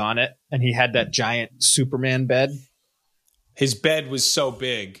Shaq was on it and he had that giant Superman bed? His bed was so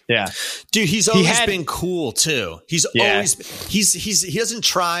big. Yeah. Dude, he's always been cool too. He doesn't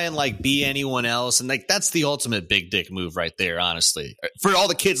try and like be anyone else. And like, that's the ultimate big dick move right there, honestly. For all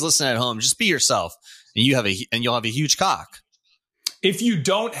the kids listening at home, just be yourself and you'll have a huge cock. If you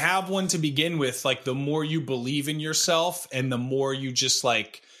don't have one to begin with, like the more you believe in yourself and the more you just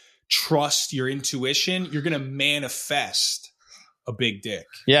like trust your intuition, you're going to manifest a big dick.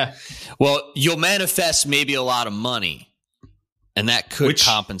 Yeah. Well, you'll manifest maybe a lot of money. And that could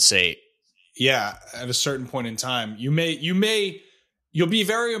compensate. Yeah, at a certain point in time, you'll be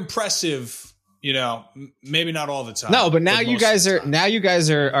very impressive. You know, maybe not all the time. No, but now you guys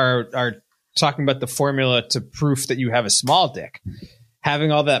are talking about the formula to proof that you have a small dick,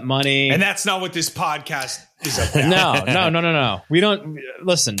 having all that money, and that's not what this podcast is about. No. We don't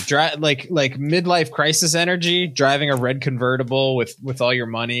listen. Like midlife crisis energy, driving a red convertible with all your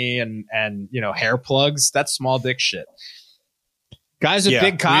money and hair plugs. That's small dick shit. Guys with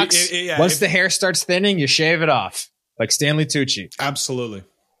big cocks, once the hair starts thinning, you shave it off. Like Stanley Tucci. Absolutely.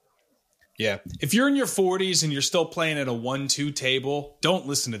 Yeah. If you're in your 40s and you're still playing at a 1-2 table, don't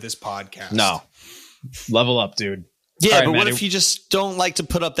listen to this podcast. No. Level up, dude. Yeah, right, but Maddie, what if you just don't like to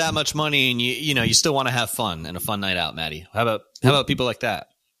put up that much money and you still want to have fun and a fun night out, Maddie? How about people like that?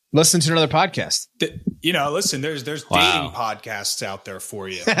 Listen to another podcast. Listen, there's dating podcasts out there for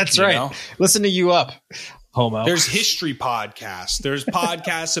you. That's right. Know? Listen to You Up. Homo. There's history podcasts. There's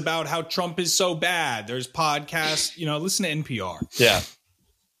podcasts about how Trump is so bad. There's podcasts, listen to NPR. Yeah.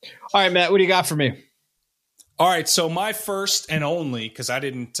 All right, Matt, what do you got for me? All right. So my first and only, because I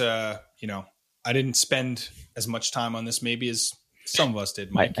didn't spend as much time on this maybe as some of us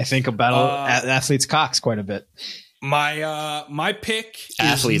did, Mike. I think about athletes' cocks quite a bit. My pick is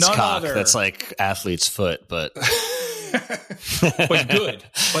athlete's none cock. other. That's like athlete's foot, but but good.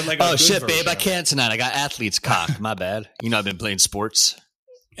 But like oh shit, babe, I can't tonight. I got athlete's cock. My bad. I've been playing sports.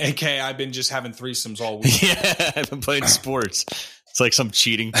 AK, I've been just having threesomes all week. Yeah, I've been playing sports. It's like some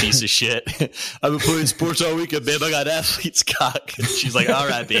cheating piece of shit. I've been playing sports all weekend, babe. I got athlete's cock. And she's like, all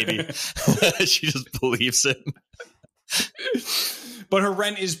right, baby. She just believes him. But her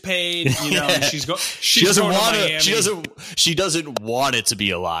rent is paid, and she doesn't want it to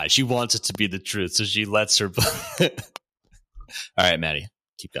be a lie. She wants it to be the truth, so she lets her. All right, Maddie,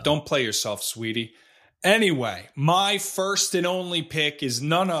 keep going. Don't play yourself, sweetie. Anyway, my first and only pick is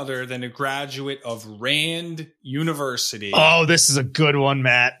none other than a graduate of Rand University. Oh, this is a good one,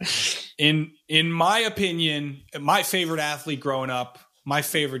 Matt. In my opinion, my favorite athlete growing up, my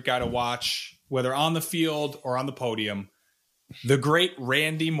favorite guy to watch, whether on the field or on the podium, the great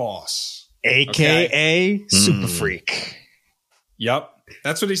Randy Moss. AKA Super Freak. Yep.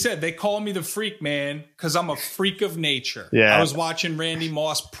 That's what he said. They call me the freak, man, because I'm a freak of nature. Yeah. I was watching Randy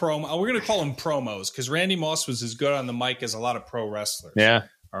Moss promo. We're going to call him promos because Randy Moss was as good on the mic as a lot of pro wrestlers. Yeah.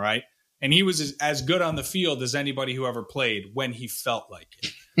 All right. And he was as good on the field as anybody who ever played when he felt like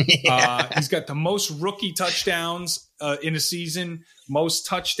it. Yeah. He's got the most rookie touchdowns in a season, most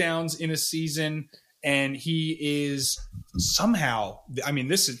touchdowns in a season. And he is somehow,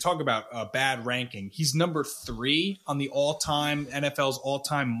 this is talk about a bad ranking. He's number 3 on the NFL's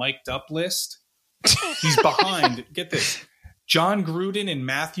all-time mic'd up list. He's behind, get this, John Gruden and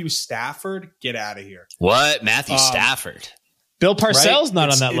Matthew Stafford. Get out of here. What? Matthew Stafford? Bill Parcells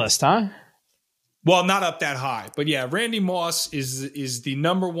not on that list, huh? Well, not up that high. But yeah, Randy Moss is the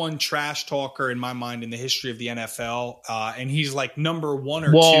number 1 trash talker in my mind in the history of the NFL. And he's like number 1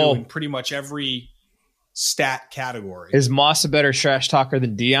 or 2 in pretty much every stat category. Is Moss a better trash talker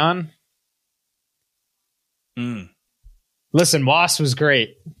than Dion? Listen, Moss was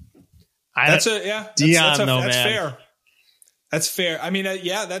great. Dion, man. That's fair. That's fair. I mean,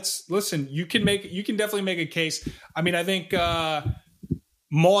 listen, you can definitely make a case. I mean, I think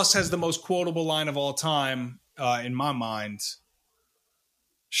Moss has the most quotable line of all time in my mind.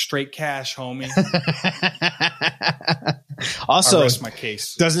 Straight cash, homie. Also, I rest my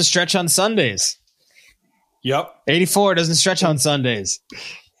case. Doesn't stretch on Sundays. Yep. 84 doesn't stretch on Sundays.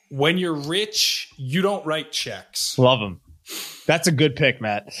 When you're rich, you don't write checks. Love him. That's a good pick,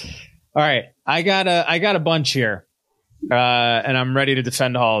 Matt. All right. I got a bunch here. And I'm ready to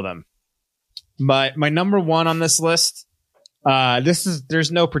defend all of them. My number 1 on this list,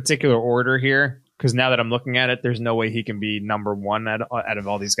 there's no particular order here because now that I'm looking at it, there's no way he can be number 1 out of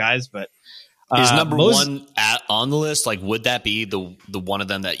all these guys. But is number 1 on the list? Like, would that be the one of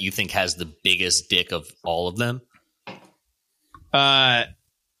them that you think has the biggest dick of all of them? No,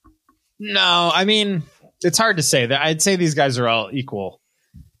 I mean, it's hard to say. That I'd say these guys are all equal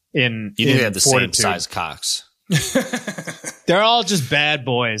in. You think they have the fortitude. same size cocks? They're all just bad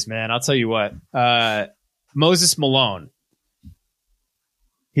boys, man. I'll tell you what. Moses Malone.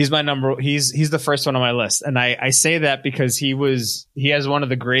 He's my number. He's the first one on my list, and I say that because he has one of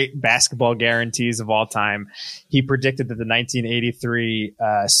the great basketball guarantees of all time. He predicted that the 1983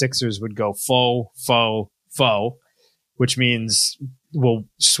 Sixers would go faux, which means we'll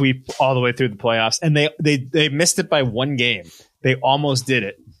sweep all the way through the playoffs. And they missed it by one game. They almost did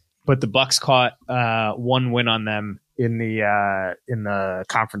it, but the Bucks caught one win on them in the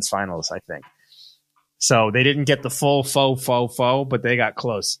conference finals, I think. So they didn't get the full faux, but they got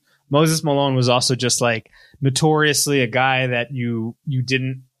close. Moses Malone was also just like notoriously a guy that you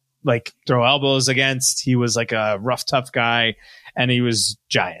didn't like throw elbows against. He was like a rough, tough guy, and he was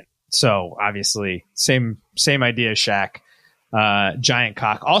giant. So obviously same idea as Shaq, giant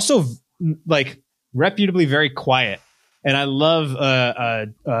cock. Also like reputably very quiet. And I love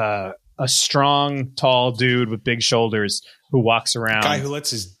a strong, tall dude with big shoulders who walks around. Guy who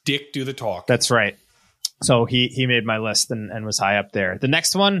lets his dick do the talk. That's right. So he made my list and was high up there. The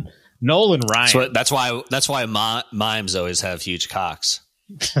next one, Nolan Ryan. So that's why mimes always have huge cocks.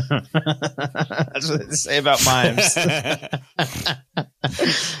 That's what they say about mimes.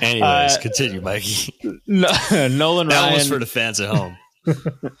 Anyways, continue, Mikey. Nolan that Ryan. was for the fans at home.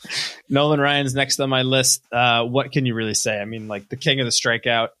 Nolan Ryan's next on my list. What can you really say? I mean, like the king of the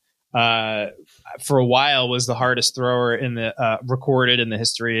strikeout. For a while was the hardest thrower in the recorded in the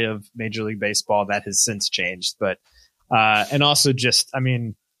history of Major League Baseball. That has since changed, but and also just, I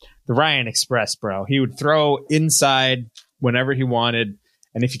mean, the Ryan Express, bro. He would throw inside whenever he wanted,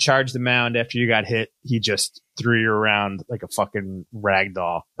 and if you charged the mound after you got hit, he just threw you around like a fucking rag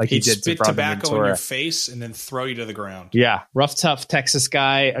doll, like he did spit to tobacco in your face and then throw you to the ground. Yeah, rough, tough Texas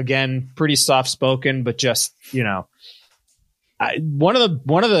guy. Again, pretty soft spoken, but just, you know, one of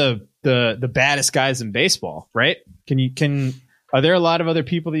the baddest guys in baseball, right? Are there a lot of other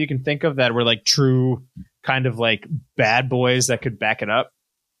people that you can think of that were like true kind of like bad boys that could back it up?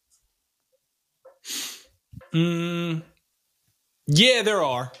 Yeah, there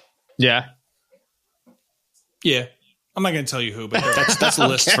are. Yeah. Yeah. I'm not going to tell you who, but that's a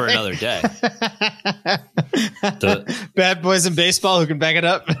list for another day. Bad boys in baseball who can back it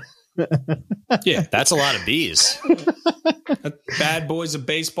up. Yeah, that's a lot of B's. Bad boys of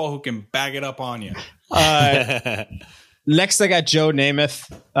baseball who can back it up on you. Next, I got Joe Namath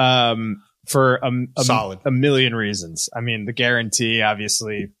for a million reasons. I mean, the guarantee,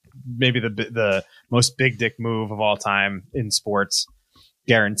 obviously, maybe the most big dick move of all time in sports,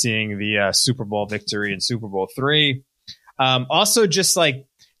 guaranteeing the Super Bowl victory in Super Bowl III. Also, just like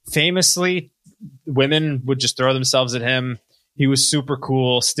famously, women would just throw themselves at him. He was super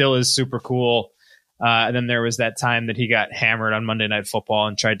cool, still is super cool. And then there was that time that he got hammered on Monday Night Football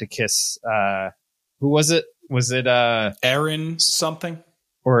and tried to kiss. Who was it? Was it Aaron something?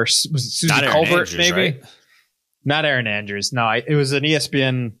 Or was it Susie Colbert? Andrews, maybe right? Not Aaron Andrews. No, it was an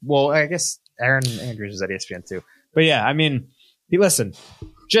ESPN. Well, I guess Aaron Andrews is at ESPN too. But yeah, I mean, listen,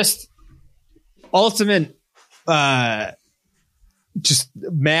 just ultimate, just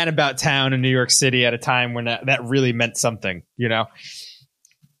man about town in New York City at a time when that really meant something, you know.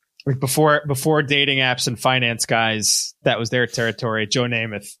 Like before dating apps and finance guys, that was their territory. Joe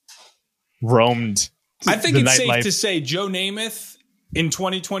Namath roamed. I think it's safe to say Joe Namath in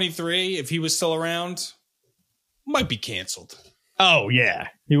 2023, if he was still around, might be canceled. Oh yeah,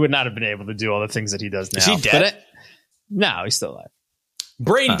 he would not have been able to do all the things that he does now. Is he dead? No, he's still alive.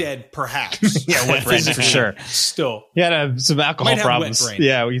 Brain dead, perhaps. Yeah, wet brain for sure. Still, he had some alcohol problems. Wet brain.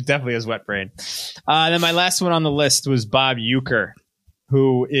 Yeah, he definitely has wet brain. Then my last one on the list was Bob Uecker,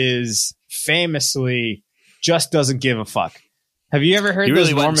 who is famously just doesn't give a fuck. Have you ever heard you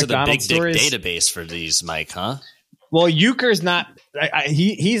those really Norm went to the Macdonald big stories? dick database for these, Mike, huh? Well, Euchre's not.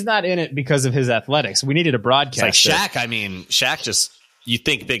 He's not in it because of his athletics. We needed a broadcaster. It's like Shaq. I mean, Shaq just, you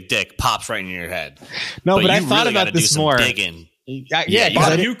think big dick pops right in your head. No, but I thought really about this more. Digging. Yeah,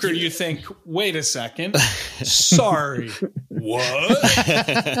 Bob Uecker, you think, wait a second. Sorry. What?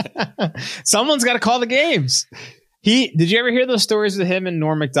 Someone's got to call the games. Did you ever hear those stories of him and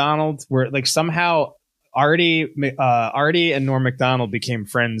Norm Macdonald where like somehow Artie and Norm Macdonald became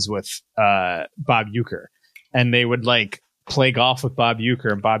friends with Bob Uecker, and they would like play golf with Bob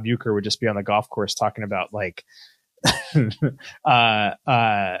Uecker, and Bob Uecker would just be on the golf course talking about like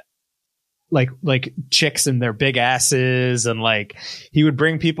like chicks and their big asses, and like he would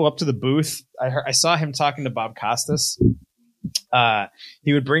bring people up to the booth. I saw him talking to Bob Costas.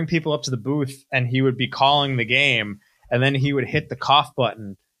 He would bring people up to the booth and he would be calling the game, and then he would hit the cough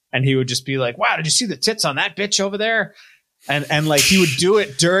button and he would just be like, "Wow, did you see the tits on that bitch over there?" And like he would do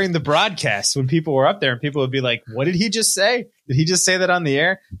it during the broadcast when people were up there, and people would be like, "What did he just say? Did he just say that on the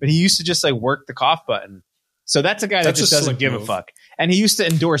air?" But he used to just like work the cough button. So that's a guy that just doesn't give a fuck. And he used to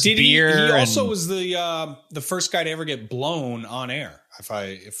endorse beer. He also was the first guy to ever get blown on air, if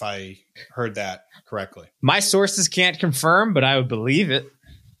I heard that correctly. My sources can't confirm, but I would believe it.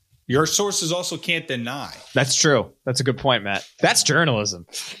 Your sources also can't deny. That's true. That's a good point, Matt. That's journalism.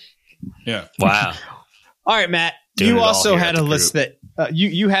 Yeah. Wow. All right, Matt. You also had a list that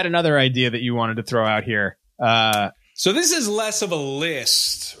you had another idea that you wanted to throw out here. So this is less of a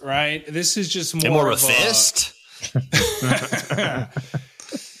list, right? This is just more of a fist.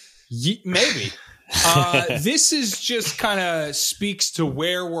 Maybe. This is just kind of speaks to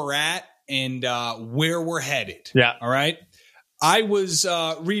where we're at and where we're headed. Yeah. All right. I was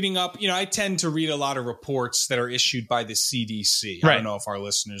reading up. I tend to read a lot of reports that are issued by the CDC. Right. I don't know if our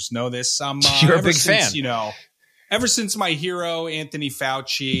listeners know this. You're a big fan. Ever since my hero, Anthony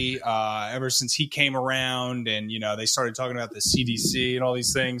Fauci, ever since he came around and, they started talking about the CDC and all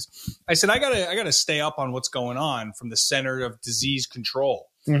these things, I said, I gotta stay up on what's going on from the Center of Disease Control.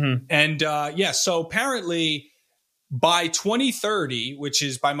 Mm-hmm. And so apparently by 2030, which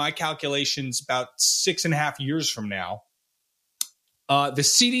is by my calculations about 6.5 years from now, the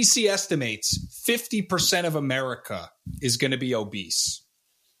CDC estimates 50% of America is going to be obese.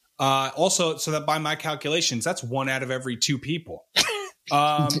 Also, so that by my calculations, that's 1 out of every 2 people.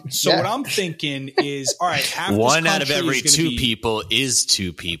 So what I'm thinking is, all right, half 1 out of every 2 people is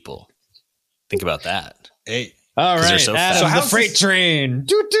 2 people. Think about that. Hey, all right, so Adam, the freight train,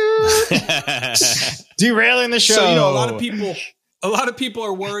 derailing the show. So a lot of people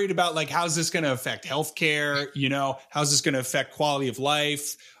are worried about like, how's this going to affect healthcare? How's this going to affect quality of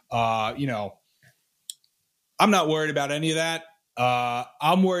life? I'm not worried about any of that.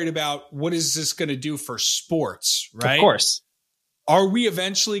 I'm worried about what is this going to do for sports, right? Of course. Are we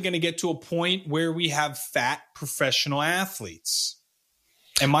eventually going to get to a point where we have fat professional athletes?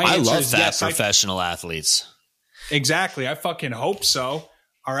 And my answer love is fat yes, professional athletes. Exactly. I fucking hope so.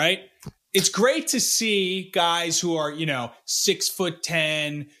 All right. It's great to see guys who are,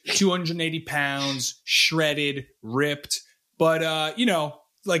 6'10", 280 pounds, shredded, ripped. But,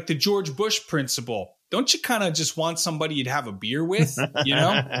 like the George Bush principle. Don't you kind of just want somebody you'd have a beer with,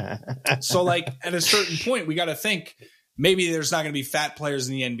 So like at a certain point, we got to think maybe there's not going to be fat players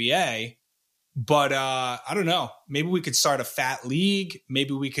in the NBA, but I don't know. Maybe we could start a fat league.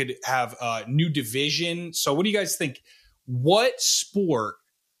 Maybe we could have a new division. So what do you guys think? What sport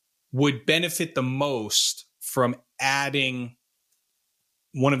would benefit the most from adding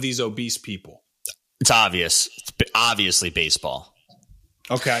one of these obese people? It's obvious. It's obviously baseball.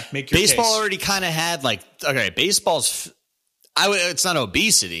 Okay, make your baseball case. already kind of had baseball's. It's not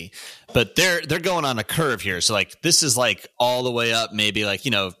obesity, but they're going on a curve here. So like this is like all the way up, maybe like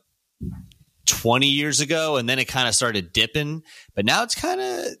 20 years ago, and then it kind of started dipping. But now it's kind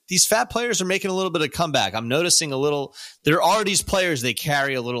of these fat players are making a little bit of comeback. I'm noticing a little. There are these players, they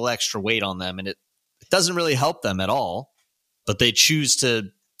carry a little extra weight on them, and it doesn't really help them at all. But they choose to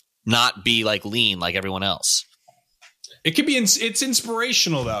not be like lean like everyone else. It could be, it's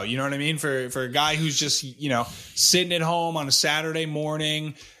inspirational though. You know what I mean? For a guy who's just, sitting at home on a Saturday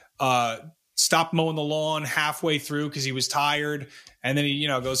morning, stopped mowing the lawn halfway through because he was tired. And then he,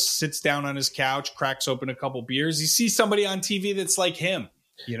 goes, sits down on his couch, cracks open a couple beers. He sees somebody on TV that's like him,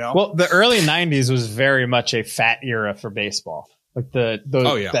 Well, the early 90s was very much a fat era for baseball. Like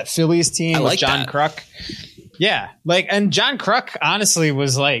that Phillies team with John Kruk. Yeah. And John Kruk honestly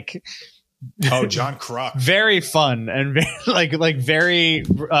was like, John Kruk. Very fun and very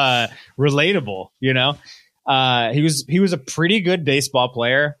relatable, He was a pretty good baseball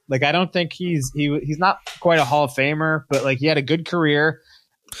player. Like I don't think he's not quite a Hall of Famer, but like he had a good career,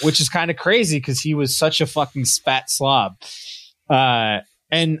 which is kind of crazy because he was such a fucking fat slob.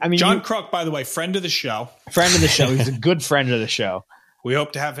 And I mean John Kruk, by the way, friend of the show. He's a good friend of the show. We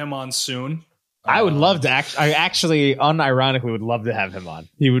hope to have him on soon. I would love to I actually unironically would love to have him on.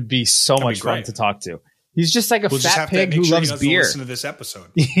 He would be so much fun to talk to. He's just like a fat pig who loves beer. Listen to this episode.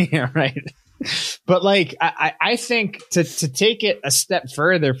 Yeah, right. But like, I think to take it a step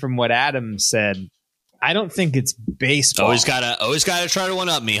further from what Adam said, I don't think it's baseball. Always gotta try to one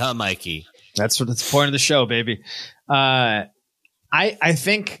up me, huh, Mikey? That's the point of the show, baby. I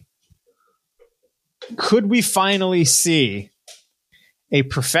think, could we finally see a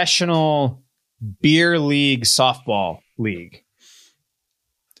professional beer league softball league.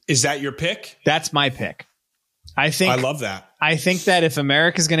 Is that your pick? That's my pick. I love that. I think that if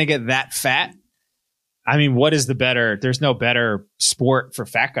America's going to get that fat, I mean, what is there's no better sport for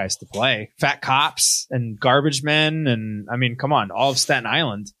fat guys to play. Fat cops and garbage men. And I mean, come on, all of Staten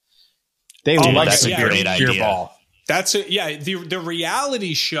Island. They like that's a great beer idea. ball. That's the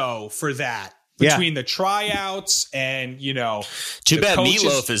reality show for that between the tryouts and, too bad coaches.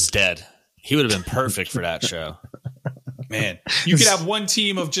 Meatloaf is dead. He would have been perfect for that show. Man, you could have one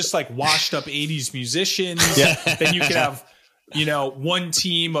team of just like washed up 80s musicians. Yeah. Then you could have, one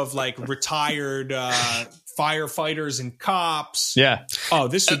team of like retired firefighters and cops. Yeah. Oh,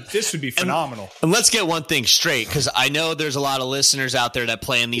 this would be phenomenal. And let's get one thing straight, because I know there's a lot of listeners out there that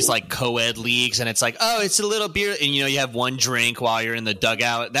play in these like co-ed leagues, and it's like, oh, it's a little beer, and you have one drink while you're in the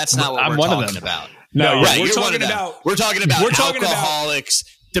dugout. That's not what we're talking about. No, right. We're talking about alcoholics.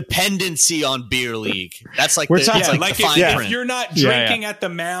 Dependency on beer league. That's like if you're not drinking at the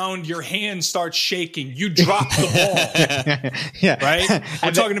mound, your hand starts shaking. You drop the ball. Right?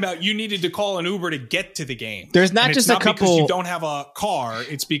 We're talking about you needed to call an Uber to get to the game. There's not just a couple because you don't have a car.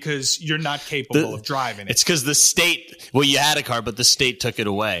 It's because you're not capable of driving it. It's because the state. Well, you had a car, but the state took it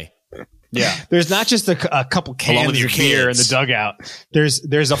away. Yeah. There's not just a couple cans of beer in the dugout.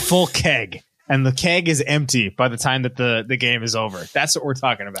 There's a full keg. And the keg is empty by the time that the game is over. That's what we're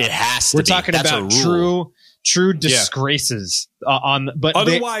talking about. It has to We're talking about true disgraces. But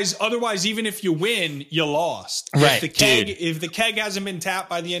otherwise, even if you win, you lost. Right. If the keg hasn't been tapped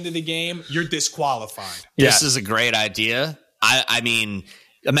by the end of the game, you're disqualified. This is a great idea. I mean,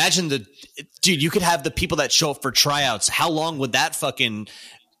 imagine you could have the people that show up for tryouts. How long would that fucking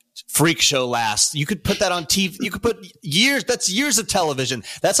freak show last? You could put that on TV. You could put years. That's years of television.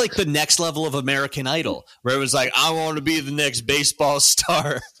 That's like the next level of American Idol, where it was like, I want to be the next baseball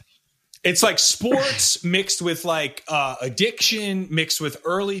star. It's like sports mixed with like addiction, mixed with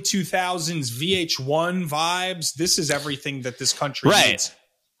early 2000s VH1 vibes. This is everything that this country needs.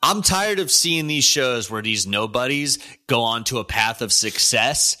 I'm tired of seeing these shows where these nobodies go on to a path of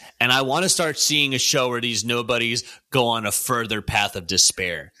success, and I want to start seeing a show where these nobodies go on a further path of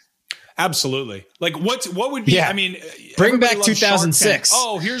despair. Absolutely. Like what would be? I mean, bring back 2006.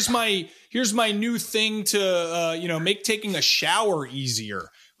 Oh, here's my new thing to make taking a shower easier.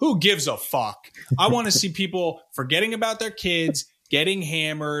 Who gives a fuck? I want to see people forgetting about their kids, getting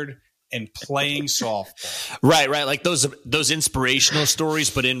hammered, and playing softball. Right. Like those inspirational stories,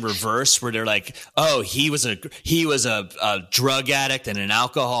 but in reverse, where they're like, oh, he was a drug addict and an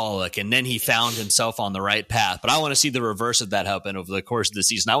alcoholic, and then he found himself on the right path. But I want to see the reverse of that happen over the course of the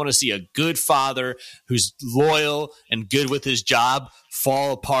season. I want to see a good father who's loyal and good with his job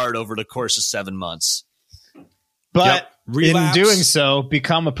fall apart over the course of 7 months. But in doing so,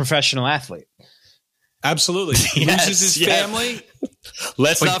 become a professional athlete. Absolutely. Loses his family.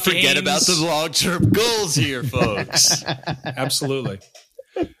 Let's not forget about the long-term goals here, folks. Absolutely.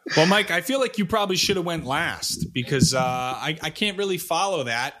 Well, Mike, I feel like you probably should have went last because I can't really follow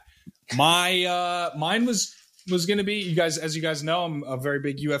that. Mine was going to be, as you guys know, I'm a very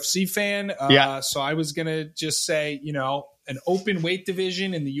big UFC fan. So I was going to just say, an open weight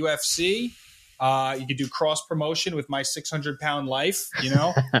division in the UFC. You could do cross promotion with my 600-pound life,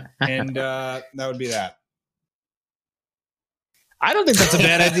 and that would be that. I don't think that's a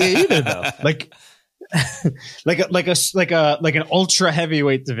bad idea either, though. Like an ultra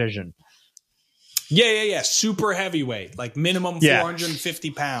heavyweight division. Yeah. Super heavyweight, like minimum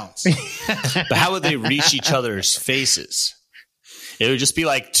 450 pounds. But how would they reach each other's faces? It would just be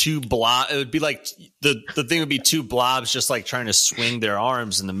like two blobs. It would be like the thing would be two blobs just like trying to swing their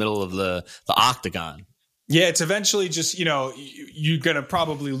arms in the middle of the octagon. Yeah, it's eventually just, you're going to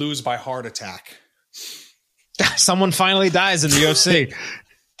probably lose by heart attack. Someone finally dies in the UFC.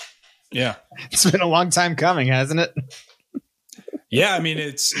 Yeah. It's been a long time coming, hasn't it? Yeah, I mean,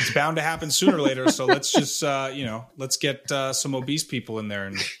 it's bound to happen sooner or later. So let's just, let's get some obese people in there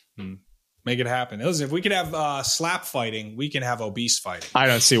and make it happen. Listen, if we could have slap fighting, we can have obese fighting. I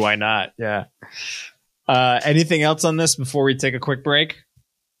don't see why not. Yeah. Anything else on this before we take a quick break?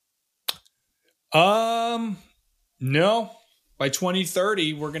 No. By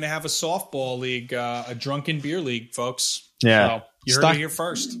 2030, we're going to have a softball league, a drunken beer league, folks. Yeah. So you heard it here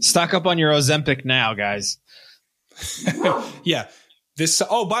first. Stock up on your Ozempic now, guys. Yeah.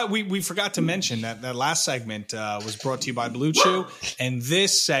 We forgot to mention that last segment was brought to you by Blue Chew, and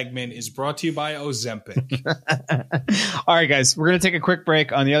this segment is brought to you by Ozempic. All right, guys, we're going to take a quick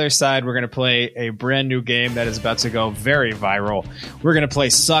break. On the other side, we're going to play a brand new game that is about to go very viral. We're going to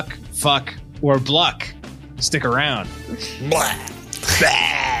play Suck, Fuck, or Bluck. Stick around. Blah.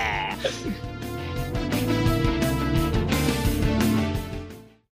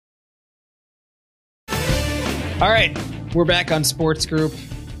 All right, we're back on Sports Group.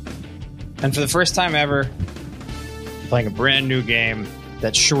 And for the first time ever, playing a brand new game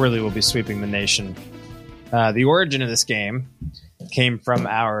that surely will be sweeping the nation. The origin of this game came from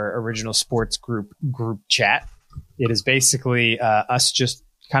our original Sports Group chat. It is basically us just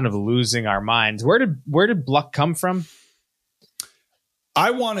kind of losing our minds. Where did Bluck come from?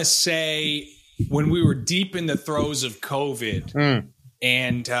 I want to say when we were deep in the throes of COVID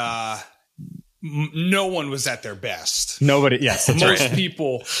and no one was at their best. Nobody. Yes, that's most right.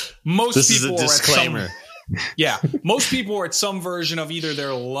 people. This is a disclaimer. Most people are at some version of either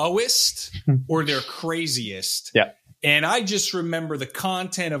their lowest or their craziest. Yeah. And I just remember the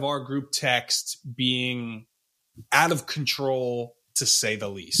content of our group text being out of control, to say the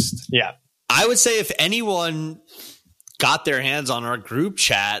least. Yeah. I would say if anyone got their hands on our group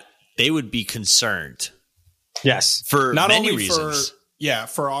chat, they would be concerned. Yes. For not many only reasons.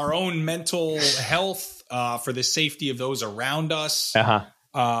 for our own mental health, for the safety of those around us. Uh-huh.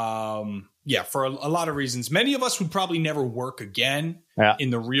 For a lot of reasons. Many of us would probably never work again in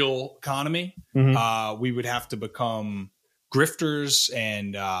the real economy. Mm-hmm. We would have to become grifters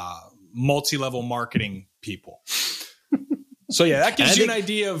and multi-level marketing people. So, that gives you an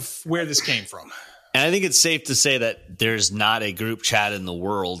idea of where this came from. And I think it's safe to say that there's not a group chat in the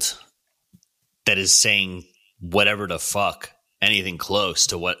world that is saying whatever the fuck, anything close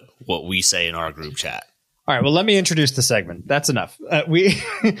to what we say in our group chat. All right, well, let me introduce the segment. That's enough.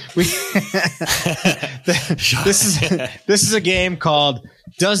 This is a game called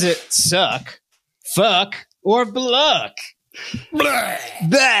Does It Suck, Fuck, or Bluck? Blah.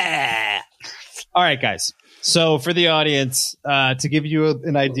 Blah. All right, guys. So for the audience, to give you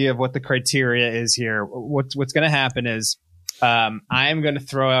an idea of what the criteria is here, what's going to happen is I'm going to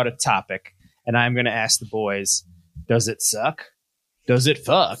throw out a topic, and I'm going to ask the boys, does it suck, does it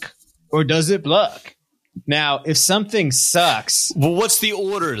fuck, or does it Bluck? Now, if something sucks... Well, what's the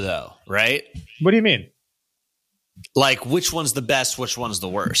order, though, right? What do you mean? Like, which one's the best, which one's the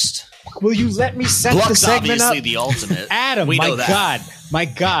worst? Will you let me set Bluck's the segment obviously up? the ultimate. Adam, we know my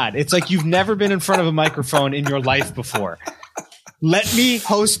God. It's like you've never been in front of a microphone in your life before. Let me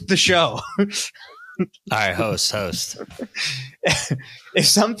host the show. All right, host. If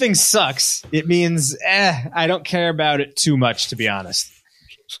something sucks, it means, I don't care about it too much, to be honest.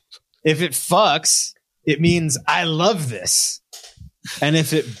 If it fucks, it means I love this. And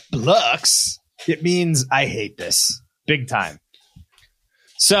if it Blucks, it means I hate this. Big time.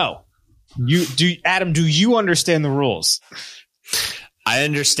 So, Adam, do you understand the rules? I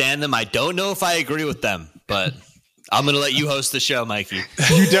understand them. I don't know if I agree with them, but I'm going to let you host the show, Mikey.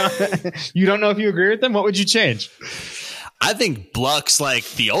 You don't know if you agree with them? What would you change? I think Bluck's like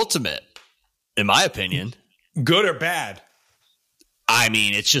the ultimate, in my opinion. Good or bad? I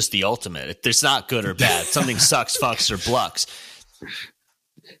mean, it's just the ultimate. There's not good or bad. Something sucks, fucks, or Blucks.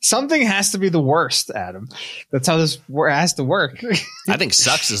 Something has to be the worst, Adam. That's how this has to work. I think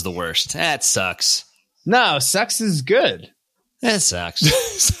sucks is the worst. That sucks. No, sucks is good. That sucks.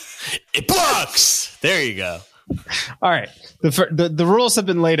 It Blucks. There you go. All right. The rules have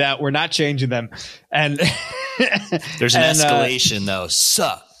been laid out. We're not changing them. And there's an escalation, though.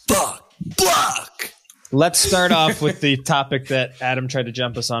 Suck, fuck, Bluck. Let's start off with the topic that Adam tried to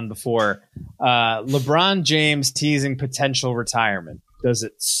jump us on before. LeBron James teasing potential retirement. Does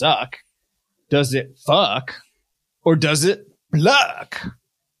it suck? Does it fuck? Or does it Bluck?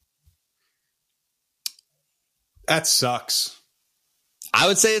 That sucks. I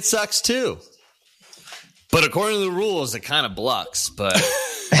would say it sucks too. But according to the rules, it kind of Blucks. But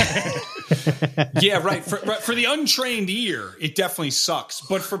yeah, right. For the untrained ear, it definitely sucks.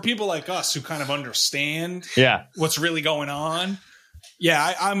 But for people like us who kind of understand what's really going on,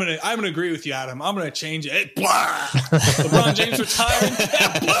 I'm gonna agree with you, Adam. I'm gonna change it. Blah! LeBron James retiring.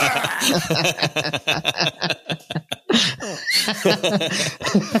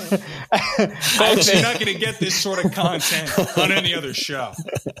 Folks, you're not gonna get this sort of content on any other show.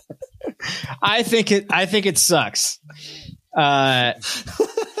 I think it sucks.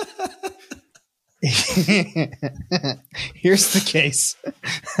 Here's the case.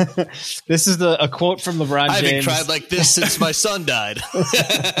 This is a quote from LeBron James. I haven't cried like this since my son died.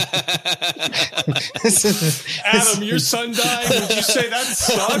 Adam, your son died? Would you say that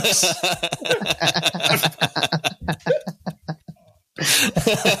sucks?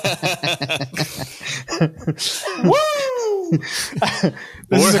 Woo!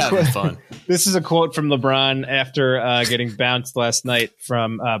 We're having fun. This is a quote from LeBron after getting bounced last night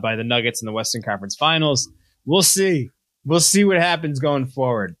by the Nuggets in the Western Conference Finals. We'll see. We'll see what happens going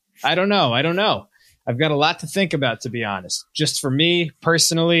forward. I don't know. I've got a lot to think about, to be honest. Just for me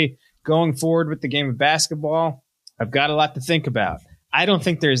personally, going forward with the game of basketball, I've got a lot to think about. I don't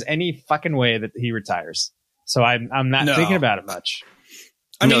think there's any fucking way that he retires. So I'm not thinking about it much.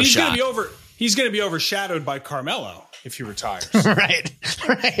 I mean, he's going to be overshadowed by Carmelo if he retires. Right.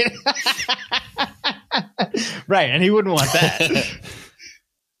 Right. And he wouldn't want that.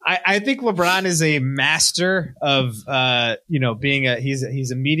 I think LeBron is a master of, being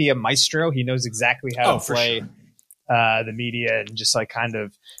he's a media maestro. He knows exactly how to play the media and just like kind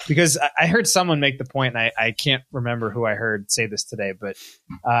of, because I heard someone make the point, and I can't remember who I heard say this today, but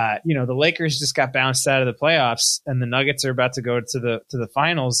the Lakers just got bounced out of the playoffs, and the Nuggets are about to go to the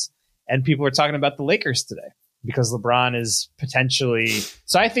finals, and people are talking about the Lakers today because LeBron is potentially.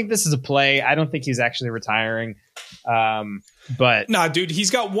 So I think this is a play. I don't think he's actually retiring. But nah, dude, he's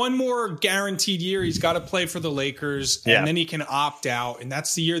got one more guaranteed year. He's got to play for the Lakers, and then he can opt out, and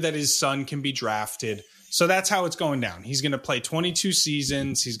that's the year that his son can be drafted. So that's how it's going down. He's going to play 22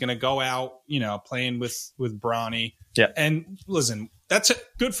 seasons. He's going to go out, playing with Bronny. Yeah. And listen, that's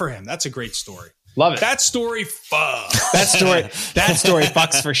good for him. That's a great story. Love it. That story fucks. That story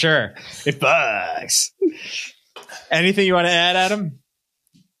fucks for sure. It fucks. Anything you want to add, Adam?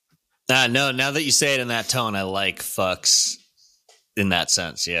 No, now that you say it in that tone, I like fucks in that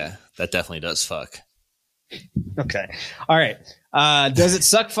sense. Yeah, that definitely does fuck. Okay. All right. Does it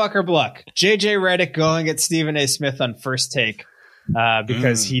suck, fuck, or Bluck? JJ Redick going at Stephen A. Smith on First Take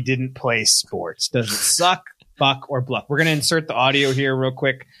because he didn't play sports. Does it suck, fuck, or Bluck? We're going to insert the audio here real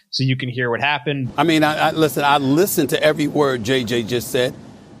quick so you can hear what happened. I mean, I listened to every word JJ just said.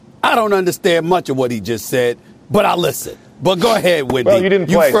 I don't understand much of what he just said, but I listen. But go ahead, Wendy. Well, you didn't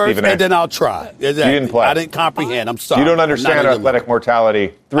play, you first, Stephen A. and then I'll try. Exactly. You didn't play. I didn't comprehend. I'm sorry. You don't understand athletic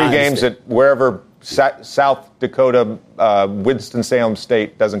mortality. 3 games at wherever South Dakota, Winston-Salem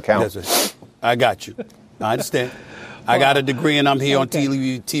State doesn't count. Right. I got you. I understand. I got a degree, and I'm here on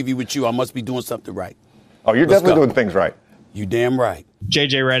TV with you. I must be doing something right. Oh, you're definitely doing things right. You damn right.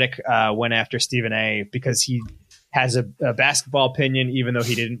 JJ Redick went after Stephen A. because he has a basketball opinion, even though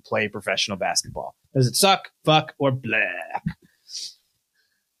he didn't play professional basketball. Does it suck, fuck, or black?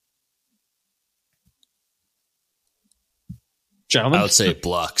 Gentlemen? I would say it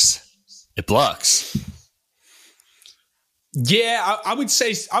Blucks. It Blucks. Yeah, I would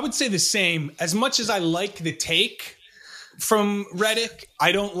say the same. As much as I like the take from Redick,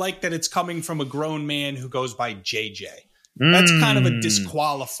 I don't like that it's coming from a grown man who goes by JJ. That's kind of a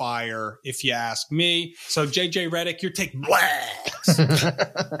disqualifier, if you ask me. So, JJ Redick, your take Blacks.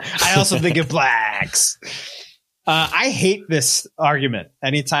 I also think it Blacks. I hate this argument.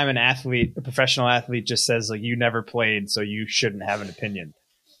 Anytime a professional athlete just says, like, you never played, so you shouldn't have an opinion.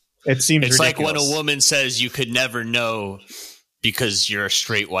 It seems it's ridiculous. like when a woman says you could never know because you're a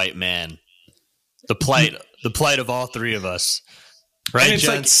straight white man. The plight of all three of us. Right,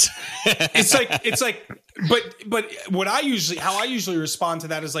 gents? It's like, but how I usually respond to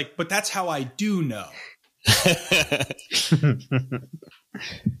that is like, but that's how I do know.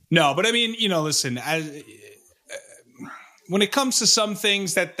 No, but I mean, listen, when it comes to some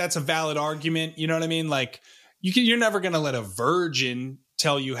things that's a valid argument, you know what I mean? Like you're never going to let a virgin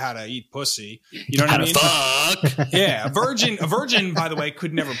tell you how to eat pussy. You know what I mean? Fuck. Yeah. A virgin, by the way,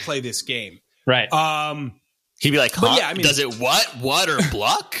 could never play this game. Right. He'd be like, huh? Yeah, I mean, does it what or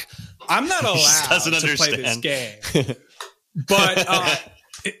Bluck? I'm not allowed to play this game. But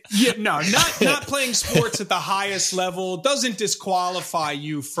not playing sports at the highest level doesn't disqualify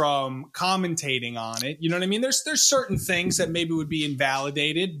you from commentating on it. You know what I mean? There's certain things that maybe would be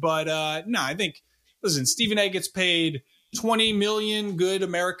invalidated, but I think, listen, Stephen A. gets paid 20 million good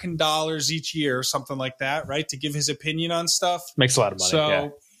American dollars each year or something like that, right? To give his opinion on stuff. Makes a lot of money. So, yeah.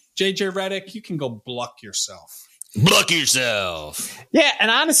 JJ Redick, you can go Bluck yourself. Bluck yourself. Yeah, and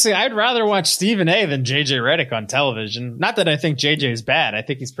honestly, I'd rather watch Stephen A. than JJ Redick on television. Not that I think JJ is bad. I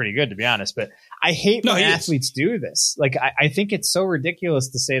think he's pretty good, to be honest. But I hate when athletes do this. Like, I think it's so ridiculous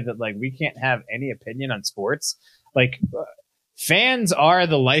to say that, like, we can't have any opinion on sports. Like, fans are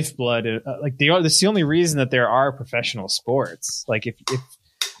the lifeblood. That's the only reason that there are professional sports. Like, if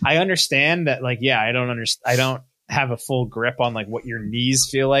I understand that, like, yeah, I don't have a full grip on like what your knees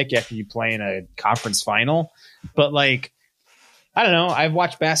feel like after you play in a conference final, but like, I don't know. I've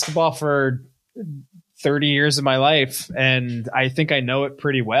watched basketball for 30 years of my life and I think I know it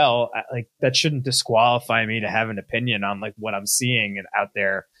pretty well. Like that shouldn't disqualify me to have an opinion on like what I'm seeing and out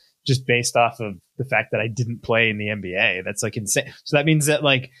there just based off of the fact that I didn't play in the NBA. That's like insane. So that means that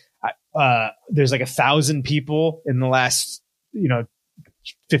like, there's like 1,000 people in the last,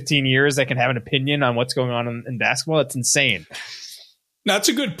 15 years that can have an opinion on what's going on in basketball. It's insane. Now, that's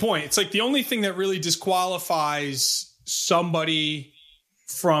a good point. It's like the only thing that really disqualifies somebody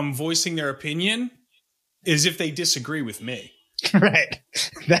from voicing their opinion is if they disagree with me. Right.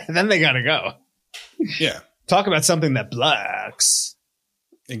 Then they got to go. Yeah. Talk about something that Blucks.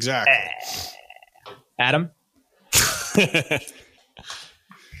 Exactly. Adam?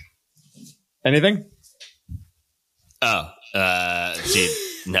 Anything? Dude,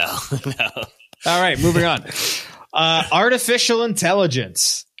 no. All right, moving on. Artificial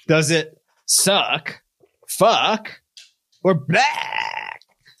intelligence. Does it suck, fuck, or black?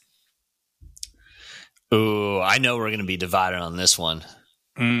 Ooh, I know we're going to be divided on this one.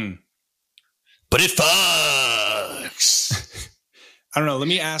 But it fucks. I don't know. Let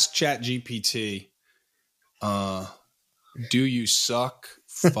me ask ChatGPT. Do you suck,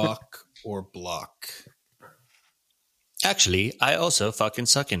 fuck, or block? Actually, I also fucking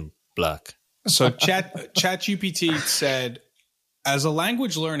suck in block. So ChatGPT said, as a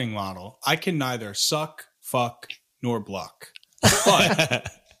language learning model, I can neither suck, fuck, nor block.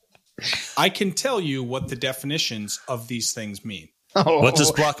 But I can tell you what the definitions of these things mean. What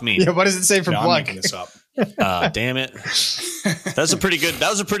does block mean? Yeah, what does it say for block? I'm making this up. Damn it. That was a pretty good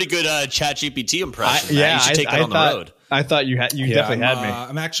ChatGPT impression. Yeah, you should take that on the road. I thought you definitely had me.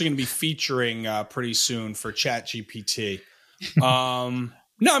 I'm actually going to be featuring pretty soon for ChatGPT.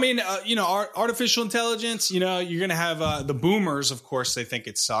 No, I mean, artificial intelligence, you're going to have the boomers, of course, they think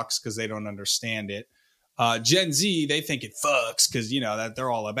it sucks because they don't understand it. Gen Z, they think it fucks because, that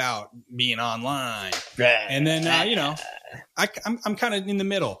they're all about being online. And then, I'm kind of in the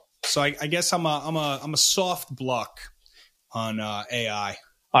middle. So I guess I'm a soft block on AI.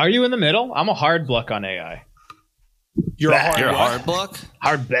 Are you in the middle? I'm a hard block on AI. You're a hard block?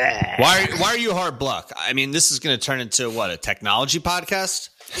 Hard back. Why are you a hard block? I mean, this is going to turn into a technology podcast?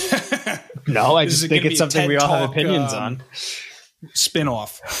 No, I just think it's something we all have opinions on.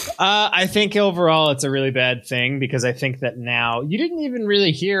 Spinoff. I think overall it's a really bad thing because I think that now you didn't even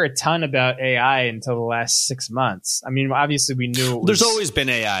really hear a ton about AI until the last 6 months. I mean, obviously we knew it was... There's always been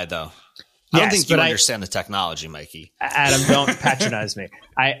AI though. I don't think you understand the technology, Mikey. Adam, don't patronize me.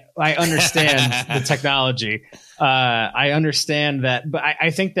 I understand the technology. I understand that, but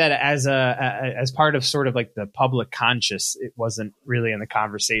I think that as part of sort of like the public conscious, it wasn't really in the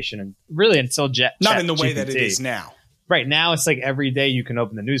conversation, and really until not in the way that it is now. Right now, it's like every day you can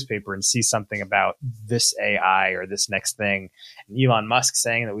open the newspaper and see something about this AI or this next thing. And Elon Musk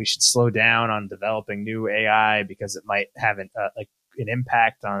saying that we should slow down on developing new AI because it might have an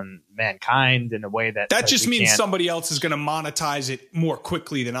impact on mankind in a way that just means somebody else is going to monetize it more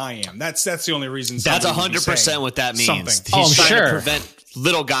quickly than I am. That's the only reason. That's 100% what that means. Something. He's trying to prevent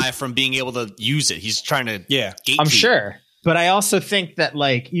little guy from being able to use it. He's trying to gatekeep. I'm sure, but I also think that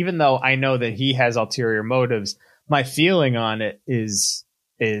even though I know that he has ulterior motives, my feeling on it is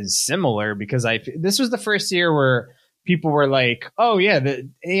similar because this was the first year where people were like, "Oh yeah, the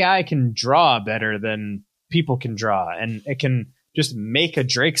AI can draw better than people can draw, and it can just make a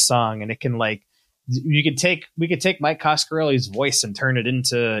Drake song, and it can we could take Mike Coscarelli's voice and turn it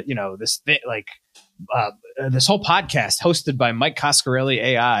into this this whole podcast hosted by Mike Coscarelli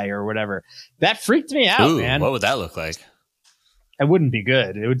AI or whatever." That freaked me out, man. What would that look like? It wouldn't be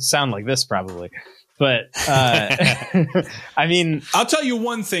good. It would sound like this probably. But I mean, I'll tell you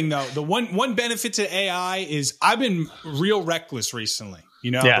one thing though. The one benefit to AI is I've been real reckless recently.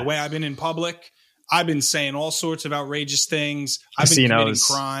 The way I've been in public, I've been saying all sorts of outrageous things. I've been committing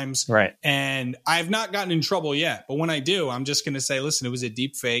crimes, right? And I've not gotten in trouble yet. But when I do, I'm just going to say, listen, it was a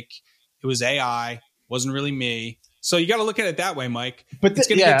deep fake. It was AI. Wasn't really me. So you got to look at it that way, Mike. But it's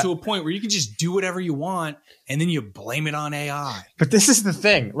going to get to a point where you can just do whatever you want, and then you blame it on AI. But this is the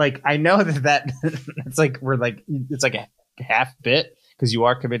thing. I know that it's it's like a half bit because you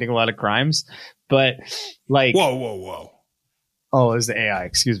are committing a lot of crimes. But whoa. Oh, it was the AI.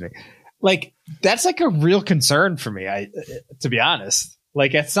 Excuse me. That's a real concern for me. To be honest,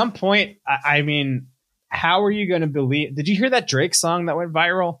 at some point, I mean, how are you going to believe? Did you hear that Drake song that went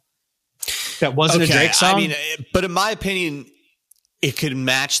viral? That wasn't a Drake song. I mean, but in my opinion, it could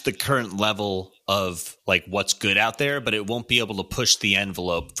match the current level of what's good out there, but it won't be able to push the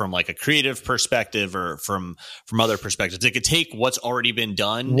envelope from a creative perspective or from other perspectives. It could take what's already been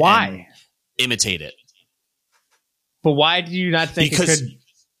done. Why? And imitate it. But why do you not think it could?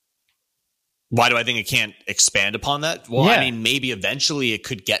 Why do I think it can't expand upon that? Well, I mean, maybe eventually it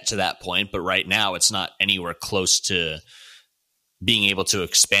could get to that point, but right now it's not anywhere close to being able to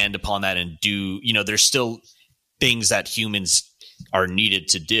expand upon that and do, there's still things that humans are needed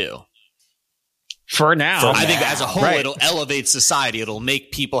to do. For now. I think as a whole, it'll elevate society. It'll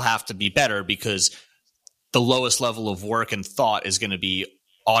make people have to be better because the lowest level of work and thought is going to be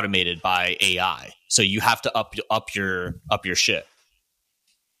automated by AI. So you have to up your shit.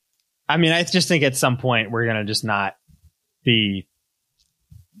 I mean, I just think at some point we're going to just not be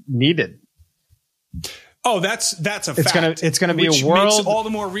needed. Oh, that's a fact. It's gonna be Which a world. Makes all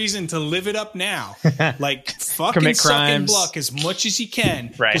the more reason to live it up now. Like fucking Commit suck and crimes. Bluck as much as you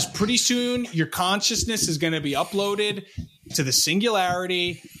can, Right. because pretty soon your consciousness is going to be uploaded to the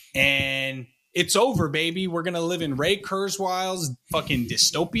singularity, and it's over, baby. We're going to live in Ray Kurzweil's fucking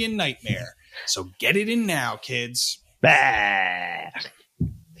dystopian nightmare. So get it in now, kids. Bah.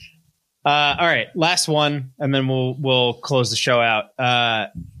 All right, last one, and then we'll close the show out.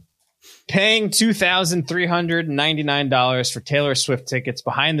 Paying $2,399 for Taylor Swift tickets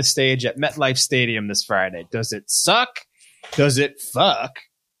behind the stage at MetLife Stadium this Friday. Does it suck? Does it fuck?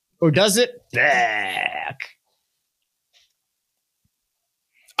 Or does it back?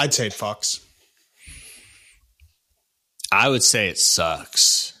 I'd say it fucks. I would say it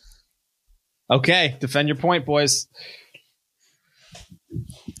sucks. Okay, defend your point, boys.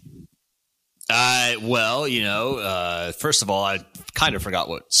 Well, first of all, I kind of forgot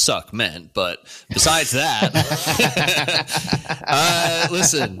what suck meant, but besides that,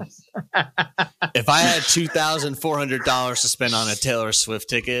 listen, if I had $2,400 to spend on a Taylor Swift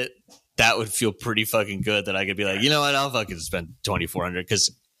ticket, that would feel pretty fucking good that I could be like, you know what, I'll fucking spend $2,400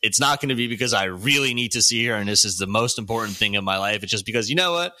 because it's not going to be because I really need to see her and this is the most important thing in my life. It's just because, you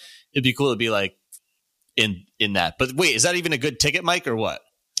know what, it'd be cool to be like in that. But wait, is that even a good ticket, Mike, or what?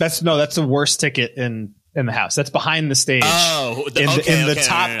 That's the worst ticket in the house. That's behind the stage. Oh, in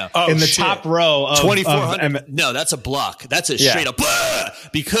the top row of 2,400. No, that's a block. That's a straight up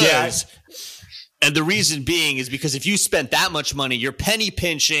because. And the reason being is because if you spent that much money, you're penny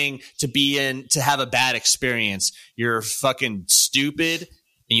pinching to have a bad experience. You're fucking stupid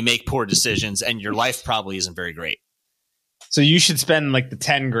and you make poor decisions and your life probably isn't very great. So you should spend like the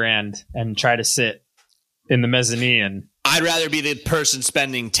 10 grand and try to sit in the mezzanine. I'd rather be the person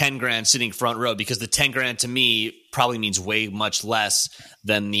spending 10 grand sitting front row because the 10 grand to me probably means way much less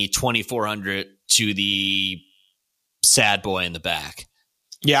than the 2,400 to the sad boy in the back.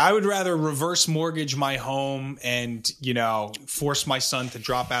 Yeah, I would rather reverse mortgage my home and, force my son to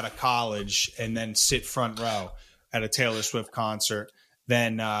drop out of college and then sit front row at a Taylor Swift concert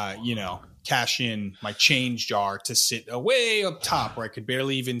than, cash in my change jar to sit way up top where I could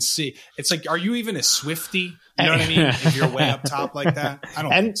barely even see. It's like, are you even a Swiftie? You know what I mean? If you're way up top like that, I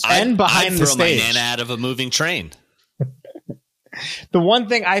don't. And behind the stage, I'd throw my nana out of a moving train. The one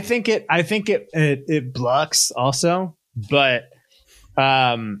thing I think it Blucks also, but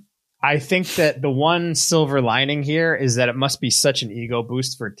I think that the one silver lining here is that it must be such an ego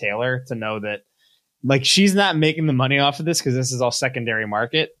boost for Taylor to know that, like, she's not making the money off of this because this is all secondary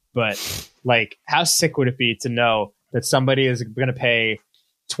market. But like, how sick would it be to know that somebody is going to pay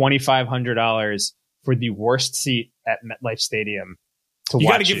 $2,500 for the worst seat at MetLife Stadium to watch? You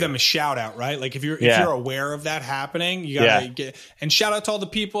got to give them a shout out, right? Like if you're aware of that happening, you got to get, and shout out to all the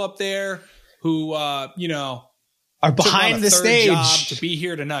people up there who are behind the stage job to be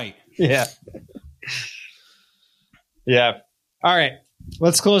here tonight. Yeah. Yeah. All right.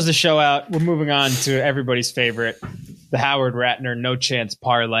 Let's close the show out. We're moving on to everybody's favorite, the Howard Ratner No Chance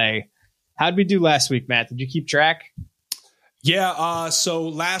Parlay. How'd we do last week, Matt? Did you keep track? Yeah. So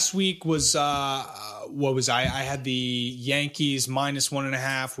last week was what was I had the Yankees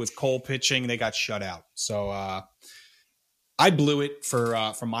 -1.5 with Cole pitching. They got shut out. So I blew it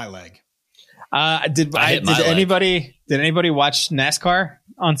for my leg. Did anybody watch NASCAR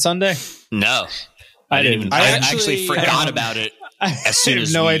on Sunday? No, I didn't. I actually forgot about it as soon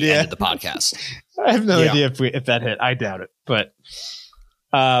as we ended the podcast. I have no idea if that hit. I doubt it. But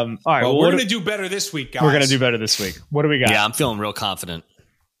all right, well, we're going to do better this week, guys. We're going to do better this week. What do we got? Yeah, I'm feeling real confident.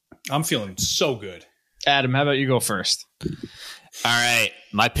 I'm feeling so good. Adam, how about you go first? All right,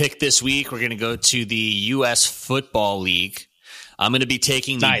 my pick this week, we're going to go to the U.S. Football League. I'm going to be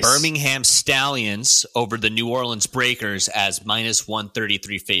taking the Birmingham Stallions over the New Orleans Breakers as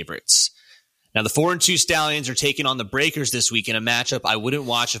 -133 favorites. Now, the 4-2 Stallions are taking on the Breakers this week in a matchup I wouldn't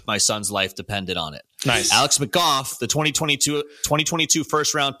watch if my son's life depended on it. Nice. Alex McGough, the 2022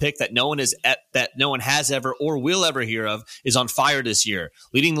 first-round pick that no one has ever or will ever hear of, is on fire this year,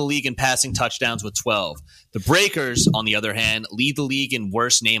 leading the league in passing touchdowns with 12. The Breakers, on the other hand, lead the league in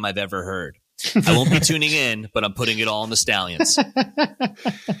worst name I've ever heard. I won't be tuning in, but I'm putting it all on the Stallions.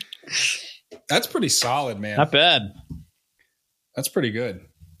 That's pretty solid, man. Not bad. That's pretty good.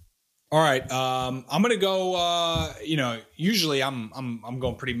 All right. I'm going to go, usually I'm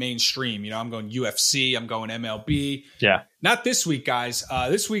going pretty mainstream. I'm going UFC. I'm going MLB. Yeah. Not this week, guys.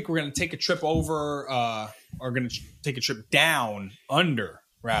 This week we're going to take a trip down under,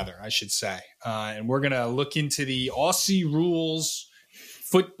 rather, I should say. And we're going to look into the Aussie Rules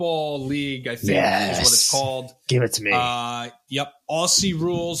Football League, I think is what it's called. Give it to me. Yep. Aussie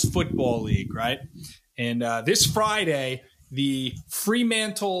Rules Football League, right? And this Friday, the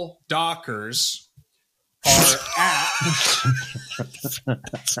Fremantle Dockers are at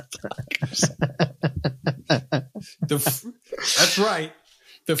that's right.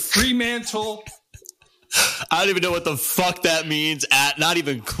 The Fremantle. I don't even know what the fuck that means. Not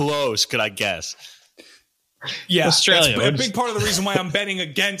even close, could I guess? Yeah, Australia. That's a big part of the reason why I'm betting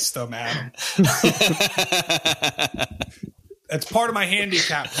against them, Adam. That's part of my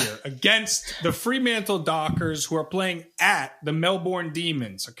handicap here. Against the Fremantle Dockers, who are playing at the Melbourne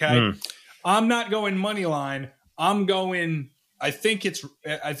Demons, okay? I'm not going money line. I'm going, I think it's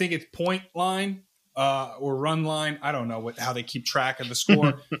point line or run line. I don't know how they keep track of the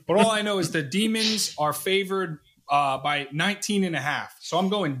score. But all I know is the Demons are favored by 19.5. So I'm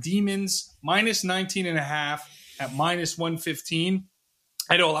going Demons minus 19.5 at minus 115.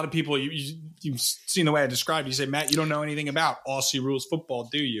 I know a lot of people, you've seen the way I described. You say, Matt, you don't know anything about Aussie Rules football,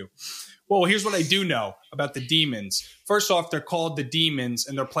 do you? Well, here's what I do know about the Demons. First off, they're called the Demons,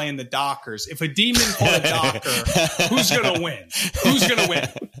 and they're playing the Dockers. If a Demon or a Docker, who's going to win? Who's going to win?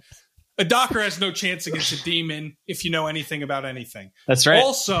 A Docker has no chance against a Demon if you know anything about anything. That's right.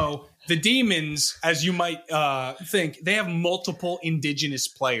 Also, the Demons, as you might think, they have multiple indigenous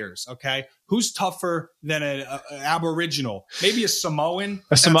players, okay? Who's tougher than an Aboriginal? Maybe a Samoan?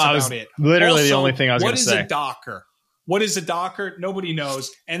 That's about it. Literally also, the only thing I was going to say. What is a Docker? What is a Docker? Nobody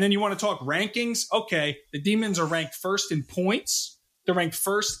knows. And then you want to talk rankings? Okay, the Demons are ranked first in points. They're ranked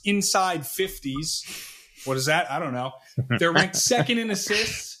first inside 50s. What is that? I don't know. They're ranked second in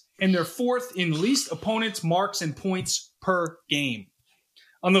assists, and they're fourth in least opponents' marks and points per game.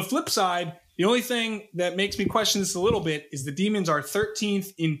 On the flip side, the only thing that makes me question this a little bit is the Demons are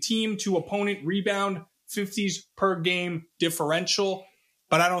 13th in team to opponent rebound 50s per game differential,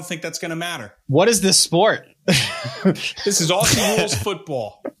 but I don't think that's going to matter. What is this sport? This is Aussie Rules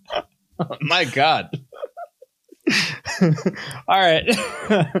football. Oh, my God. All right.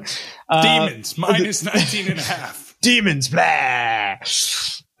 Demons minus 19.5. Demons. Blah.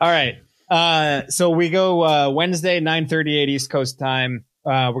 All right. So we go Wednesday, 9:38 East Coast time.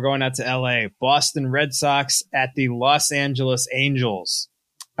 We're going out to LA. Boston Red Sox at the Los Angeles Angels.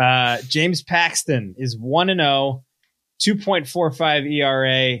 James Paxton is 1-0, 2.45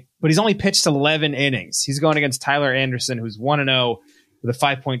 ERA, but he's only pitched 11 innings. He's going against Tyler Anderson, who's 1-0 with a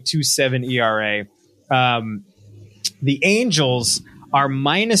 5.27 ERA. The Angels are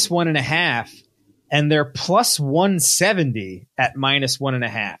minus 1.5, and they're plus 170 at minus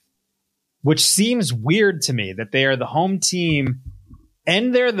 1.5, which seems weird to me that they are the home team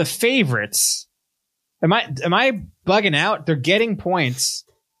and they're the favorites. Am I bugging out? They're getting points,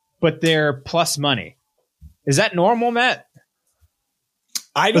 but they're plus money. Is that normal, Matt?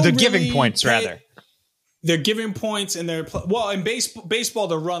 They're giving points, rather. They're giving points, and they're in baseball.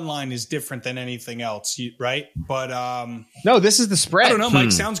 The run line is different than anything else, right? But no, this is the spread. I don't know,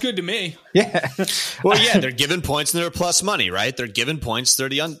 Mike. Sounds good to me. Yeah. Well, yeah, they're giving points and they're plus money, right? They're giving points.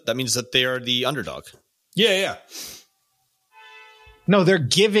 That means that they are the underdog. Yeah. No, they're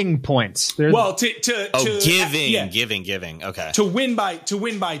giving points. They're giving. Okay. To win by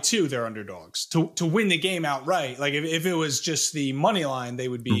 2, they're underdogs. To win the game outright, like if it was just the money line, they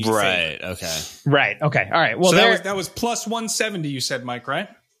would be right. favored. Okay. Right. Okay. All right. Well, so that was plus 170. You said, Mike, right?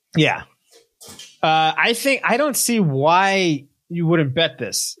 Yeah. I don't see why you wouldn't bet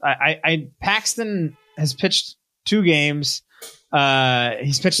this. Paxton has pitched 2 games.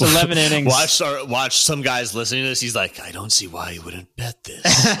 He's pitched 11 innings. Watch some guys listening to this. He's like, I don't see why you wouldn't bet this.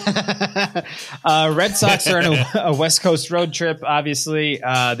 Red Sox are in a West Coast road trip. Obviously,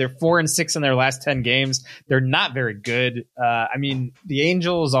 they're 4-6 in their last 10 games. They're not very good. I mean, the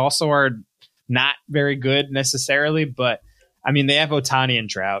Angels also are not very good necessarily, but I mean, they have Ohtani and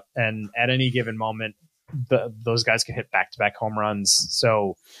Trout, and at any given moment, those guys can hit back-to-back home runs.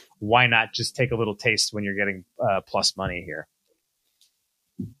 So why not just take a little taste when you're getting plus money here?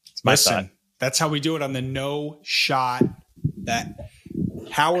 Listen, that's how we do it on the no shot, that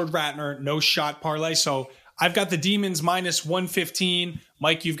Howard Ratner no shot parlay. So I've got the Demons minus 115.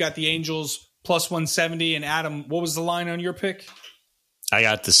 Mike, you've got the Angels plus 170. And Adam, what was the line on your pick? I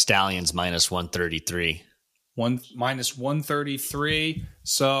got the Stallions minus 133. Minus 133.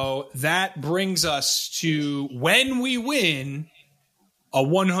 So that brings us to when we win A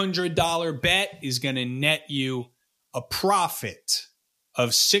 $100 bet is going to net you a profit of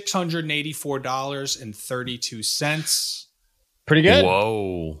 $684.32. Pretty good.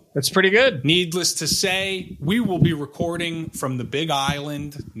 Whoa. That's pretty good. Needless to say, we will be recording from the Big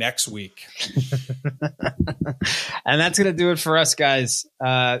Island next week. And that's going to do it for us, guys.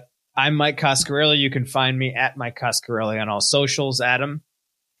 I'm Mike Coscarelli. You can find me at Mike Coscarelli on all socials. Adam?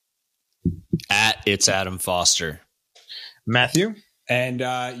 At It's Adam Foster. Matthew? And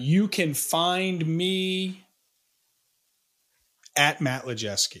you can find me at Matt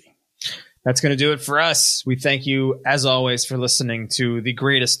Lejeski. That's going to do it for us. We thank you, as always, for listening to the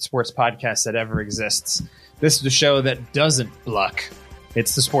greatest sports podcast that ever exists. This is the show that doesn't Bluck.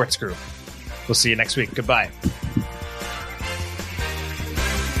 It's the Sports Group. We'll see you next week. Goodbye.